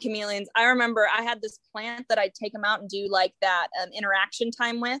I had chameleons, I remember I had this plant that I'd take them out and do like that interaction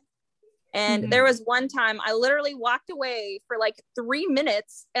time with. And there was one time I literally walked away for like 3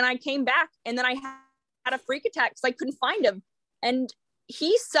 minutes and I came back, and then I had a freak attack because I couldn't find him. And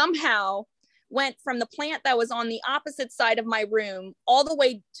he somehow went from the plant that was on the opposite side of my room all the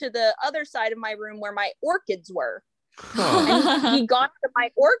way to the other side of my room where my orchids were. And he got to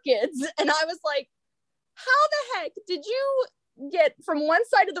my orchids, and I was like, how the heck did you get from one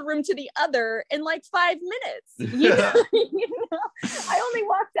side of the room to the other in like 5 minutes. You know? I only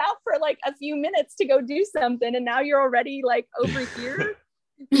walked out for like a few minutes to go do something, and now you're already like over here.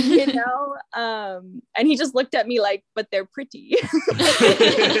 You know, and he just looked at me like, but they're pretty.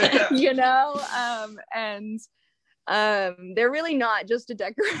 You know, and they're really not just a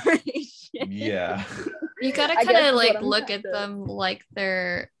decoration. Yeah, you gotta kind of like look at them like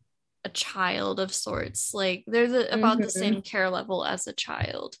they're a child of sorts. Like they're about the same care level as a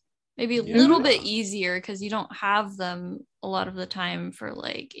child, maybe a little bit easier because you don't have them a lot of the time for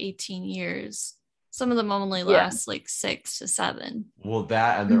like 18 years. Some of them only last like 6 to 7. Well,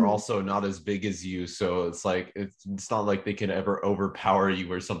 that, and they're also not as big as you, so it's like it's not like they can ever overpower you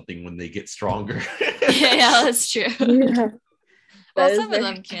or something when they get stronger. Yeah, that's true. Yeah. Well, some of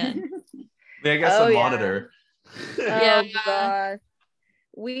them can. I guess a monitor. Oh gosh.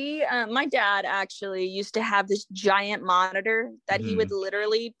 We my dad actually used to have this giant monitor that he would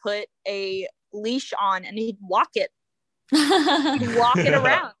literally put a leash on, and he'd walk it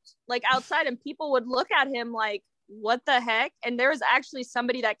around like outside, and people would look at him like, what the heck? And there was actually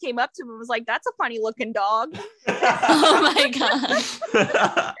somebody that came up to him and was like, that's a funny looking dog. Oh my god.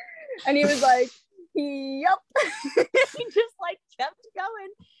 And he was like, yep. He just like kept going,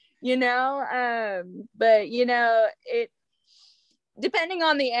 you know. But you know, it, depending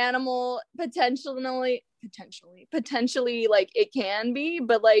on the animal, potentially like it can be,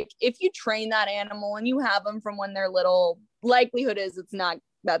 but like if you train that animal and you have them from when they're little, likelihood is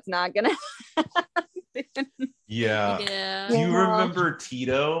that's not gonna happen. Yeah. Do you remember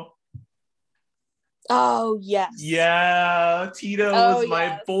Tito? Oh yes. Yeah, Tito was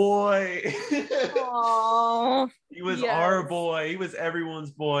my boy. Aww. He was our boy. He was everyone's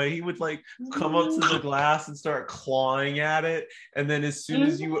boy. He would like come up to the glass and start clawing at it, and then as soon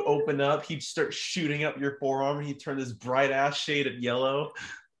as you would open up, he'd start shooting up your forearm, and he'd turn this bright ass shade of yellow.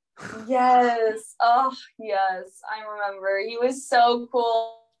 Yes. Oh yes, I remember. He was so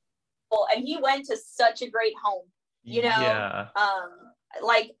cool, and he went to such a great home. You know,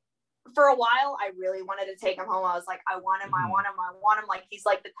 like for a while, I really wanted to take him home. I was like, I want him. Like, he's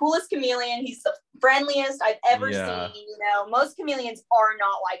like the coolest chameleon. He's the friendliest I've ever seen. You know, most chameleons are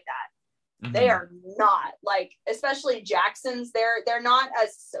not like that. They are not, like, especially Jacksons. They're not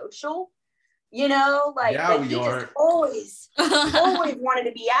as social. You know, like, but he just always wanted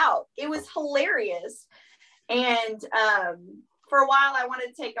to be out. It was hilarious. And for a while I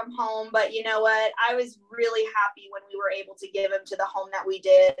wanted to take him home, but you know what? I was really happy when we were able to give him to the home that we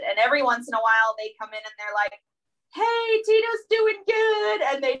did. And every once in a while they come in and they're like, hey, Tito's doing good.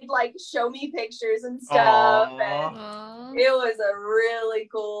 And they'd like show me pictures and stuff. And it was a really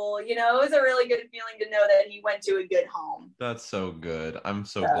cool, you know, it was a really good feeling to know that he went to a good home. That's so good. I'm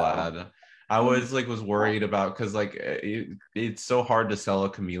so glad. I was worried about, because like it's so hard to sell a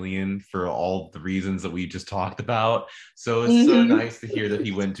chameleon for all the reasons that we just talked about. So it's so nice to hear that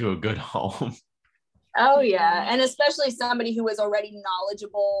he went to a good home. Oh yeah, and especially somebody who was already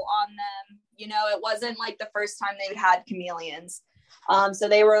knowledgeable on them. You know, it wasn't like the first time they'd had chameleons, so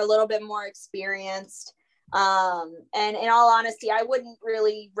they were a little bit more experienced. And in all honesty, I wouldn't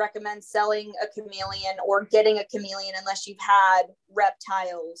really recommend selling a chameleon or getting a chameleon unless you've had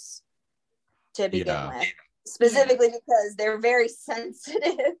reptiles to begin with, specifically because they're very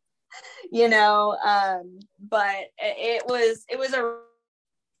sensitive, you know. But it was a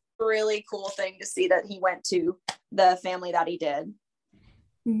really cool thing to see that he went to the family that he did.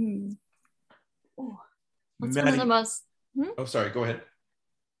 That's one of the most Oh, sorry, go ahead.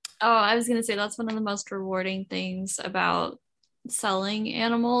 Oh, I was gonna say that's one of the most rewarding things about selling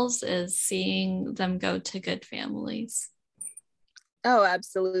animals is seeing them go to good families. Oh,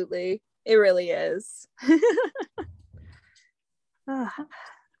 absolutely. It really is.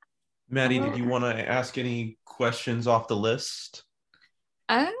 Maddie, did you want to ask any questions off the list?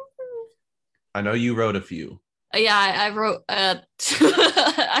 I know you wrote a few. Yeah, I wrote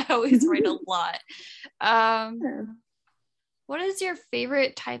I always write a lot. What is your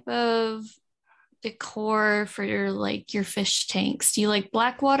favorite type of decor for your fish tanks? Do you like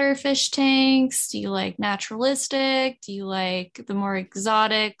blackwater fish tanks? Do you like naturalistic? Do you like the more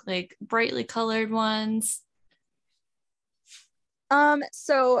exotic, like brightly colored ones?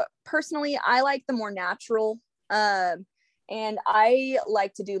 So personally, I like the more natural, and I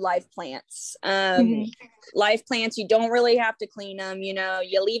like to do live plants. Live plants, you don't really have to clean them, you know,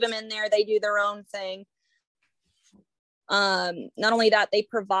 you leave them in there, they do their own thing. Not only that, they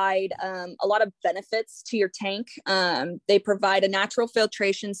provide a lot of benefits to your tank. They provide a natural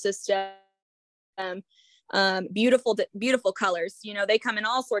filtration system, beautiful colors. You know, they come in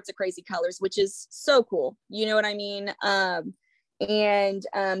all sorts of crazy colors, which is so cool. You know what I mean? And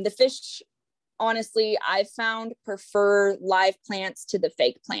the fish, honestly, I've found prefer live plants to the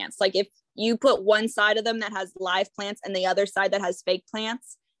fake plants. Like if you put one side of them that has live plants and the other side that has fake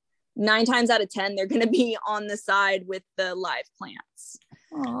plants, 9 times out of 10, they're going to be on the side with the live plants,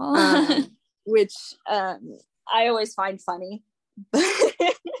 which I always find funny.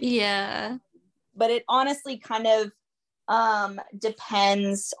 Yeah. But it honestly kind of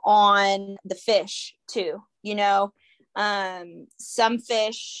depends on the fish too, you know. Some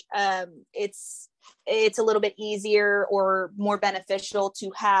fish, it's a little bit easier or more beneficial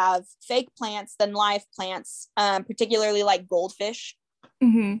to have fake plants than live plants, particularly like goldfish.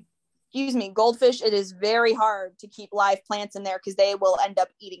 Excuse me, goldfish, it is very hard to keep live plants in there because they will end up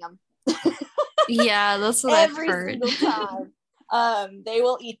eating them. Yeah, that's what I've heard. Every single time. They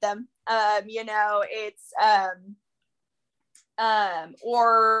will eat them. You know, it's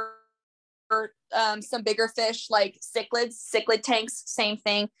or some bigger fish like cichlid tanks, same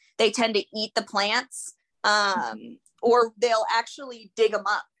thing. They tend to eat the plants, or they'll actually dig them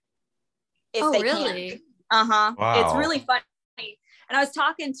up if they really can. Wow. It's really funny. And I was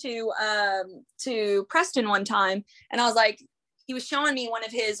talking to Preston one time, and I was like, he was showing me one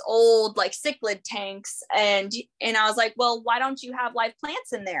of his old like cichlid tanks, and I was like, well, why don't you have live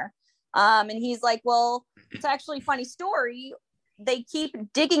plants in there? And he's like, well, it's actually a funny story. They keep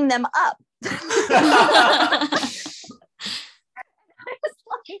digging them up. I was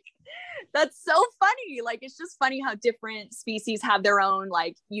like, that's so funny. Like, it's just funny how different species have their own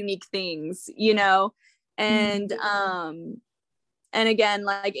like unique things, you know? And and again,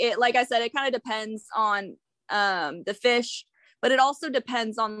 like I said, it kind of depends on the fish, but it also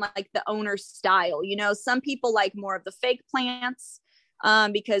depends on like the owner's style. You know, some people like more of the fake plants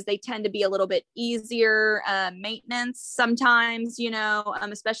because they tend to be a little bit easier maintenance sometimes, you know,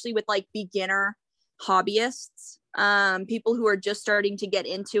 especially with like beginner hobbyists, people who are just starting to get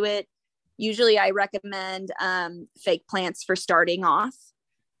into it. Usually I recommend fake plants for starting off.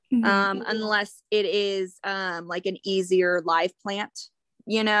 Unless it is like an easier live plant,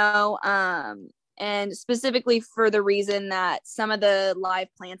 you know, and specifically for the reason that some of the live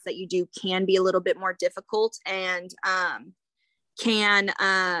plants that you do can be a little bit more difficult and can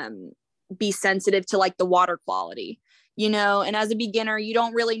be sensitive to like the water quality, you know. And as a beginner, you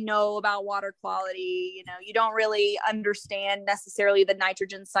don't really know about water quality, you know, you don't really understand necessarily the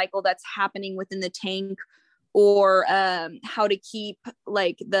nitrogen cycle that's happening within the tank, or how to keep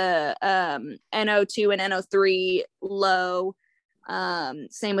like the NO2 and NO3 low,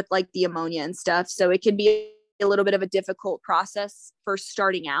 same with like the ammonia and stuff. So it can be a little bit of a difficult process for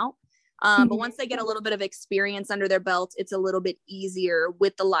starting out, but once they get a little bit of experience under their belt, it's a little bit easier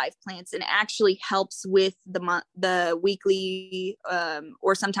with the live plants, and actually helps with the weekly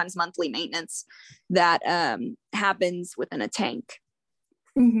or sometimes monthly maintenance that happens within a tank.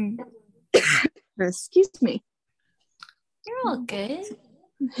 Excuse me. You're all good.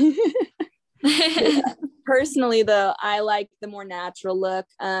 Personally, though, I like the more natural look.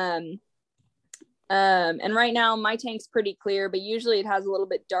 And right now my tank's pretty clear, but usually it has a little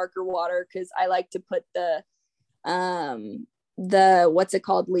bit darker water because I like to put the what's it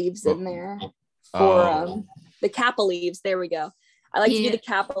called, leaves in there for the Kappa leaves. There we go. I like to do the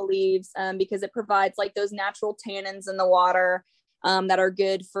Kappa leaves because it provides like those natural tannins in the water that are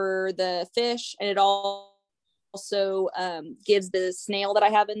good for the fish, and it also gives the snail that I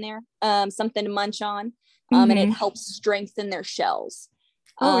have in there something to munch on, and it helps strengthen their shells.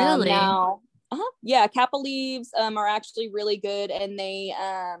 Oh, really? Now, yeah, Kappa leaves are actually really good, and they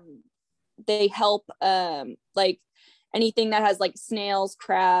help like anything that has like snails,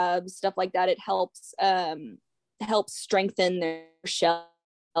 crabs, stuff like that. It helps strengthen their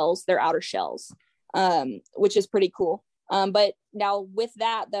shells, their outer shells, which is pretty cool. But now with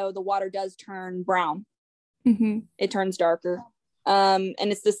that though, the water does turn brown. It turns darker. And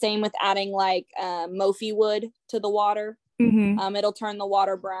it's the same with adding like Mophie wood to the water. It'll turn the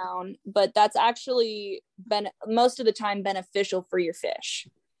water brown, but that's actually most of the time beneficial for your fish.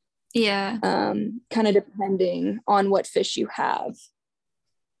 Yeah. Kind of depending on what fish you have.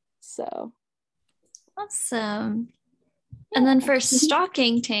 So awesome. And then for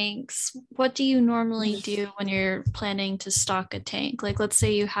stocking tanks, what do you normally do when you're planning to stock a tank? Like, let's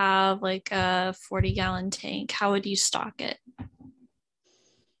say you have like a 40-gallon tank. How would you stock it?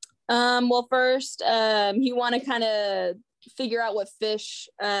 Well, first, you want to kind of figure out what fish,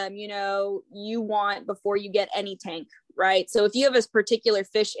 you know, you want before you get any tank, right? So if you have a particular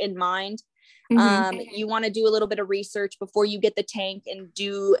fish in mind, you want to do a little bit of research before you get the tank and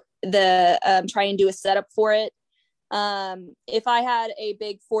do the try and do a setup for it. If I had a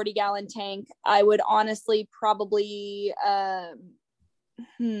big 40-gallon tank, I would honestly probably,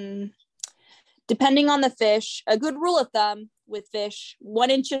 depending on the fish, a good rule of thumb with fish, 1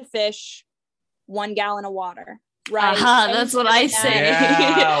 inch of fish, 1 gallon of water. Right. That's what I say.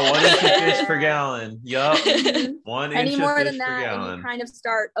 Yeah, 1 inch of fish per gallon. Yup. 1 Any inch more of than fish that, per and gallon. you kind of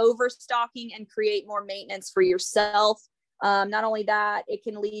start overstocking and create more maintenance for yourself. Not only that, it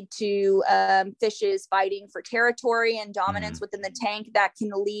can lead to fishes fighting for territory and dominance within the tank. That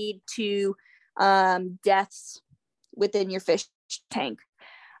can lead to deaths within your fish tank.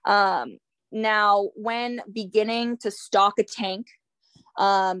 Now, when beginning to stock a tank,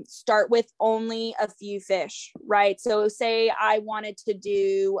 start with only a few fish, right? So say I wanted to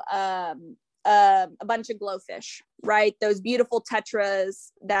do a bunch of glowfish, right? Those beautiful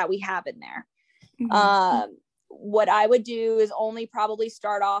tetras that we have in there. What I would do is only probably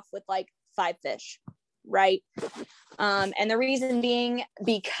start off with like 5 fish, right? And the reason being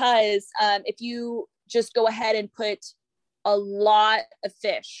because if you just go ahead and put a lot of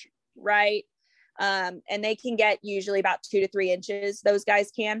fish, right? And they can get usually about 2 to 3 inches, those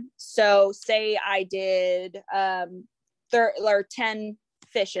guys can. So say I did 10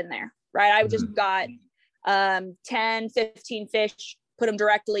 fish in there, right? I just got 10, 15 fish, put them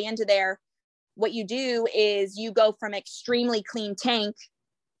directly into there. What you do is you go from extremely clean tank,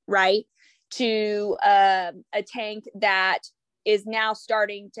 right, to a tank that is now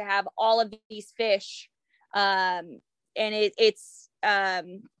starting to have all of these fish. And it's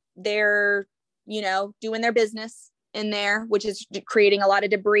they're, doing their business in there, which is creating a lot of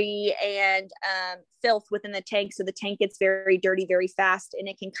debris and filth within the tank. So the tank gets very dirty very fast, and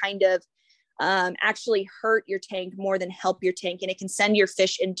it can kind of actually hurt your tank more than help your tank. And it can send your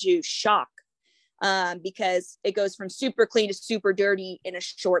fish into shock because it goes from super clean to super dirty in a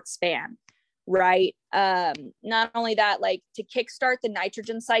short span, right? Not only that, like to kickstart the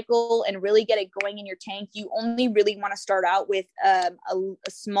nitrogen cycle and really get it going in your tank, you only really want to start out with a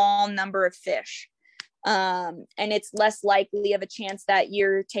small number of fish. And it's less likely of a chance that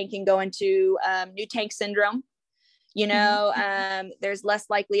your tank can go into new tank syndrome. There's less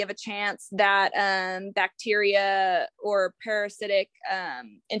likely of a chance that bacteria or parasitic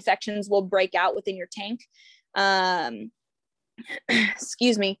infections will break out within your tank.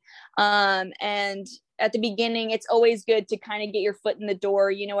 Excuse me. And at the beginning, it's always good to kind of get your foot in the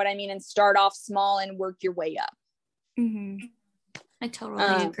door, you know what I mean, and start off small and work your way up. I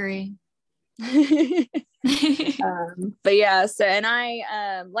totally agree. But yeah, so, and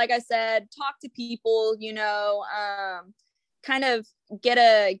I, like I said, talk to people, kind of get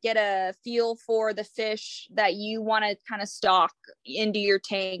a feel for the fish that you want to kind of stock into your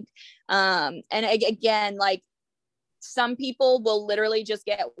tank. And again, like some people will literally just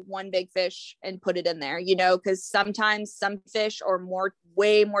get one big fish and put it in there, because sometimes some fish are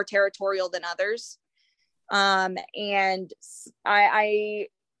way more territorial than others. And I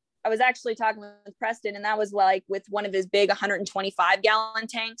was actually talking with Preston, and that was like with one of his big 125-gallon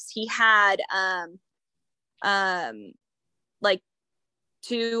tanks. He had like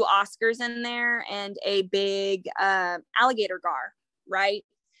 2 Oscars in there and a big alligator gar, right?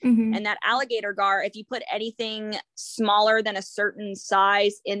 And that alligator gar, if you put anything smaller than a certain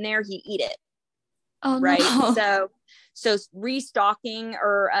size in there, he'd eat it. Oh, right. No. So restocking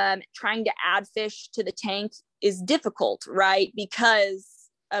or trying to add fish to the tank is difficult, right? Because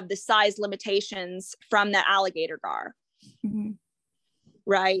of the size limitations from the alligator gar.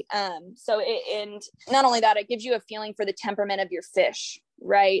 Right. So and not only that, it gives you a feeling for the temperament of your fish,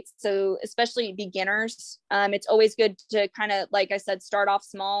 right? So especially beginners, it's always good to kind of, like I said, start off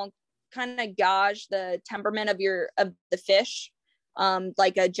small, kind of gauge the temperament of the fish,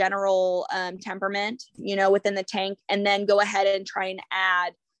 like a general temperament, within the tank, and then go ahead and try and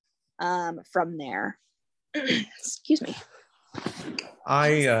add from there. Excuse me.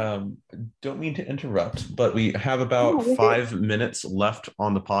 I don't mean to interrupt, but we have about 5 minutes left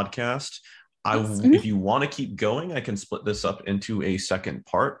on the podcast. If you want to keep going, I can split this up into a second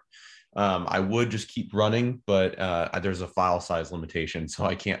part. I would just keep running, but there's a file size limitation, so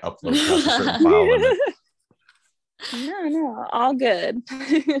I can't upload past a certain file limit. No, all good.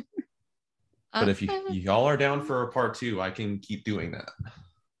 But if y'all are down for a part 2, I can keep doing that.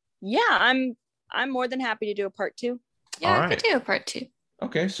 Yeah, I'm more than happy to do a part 2. Yeah, I could do a part 2.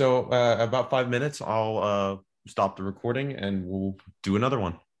 Okay, so about 5 minutes, I'll stop the recording and we'll do another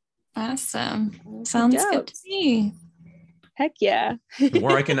one. Awesome. Sounds good to me. Heck yeah.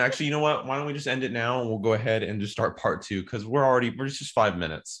 Or I can actually, you know what? Why don't we just end it now and we'll go ahead and just start part 2 because we're just 5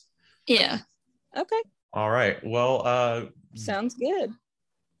 minutes. Yeah. Okay. All right. Well, sounds good.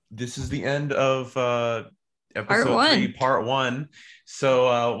 This is the end of episode 3, part 1.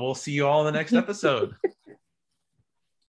 So we'll see you all in the next episode.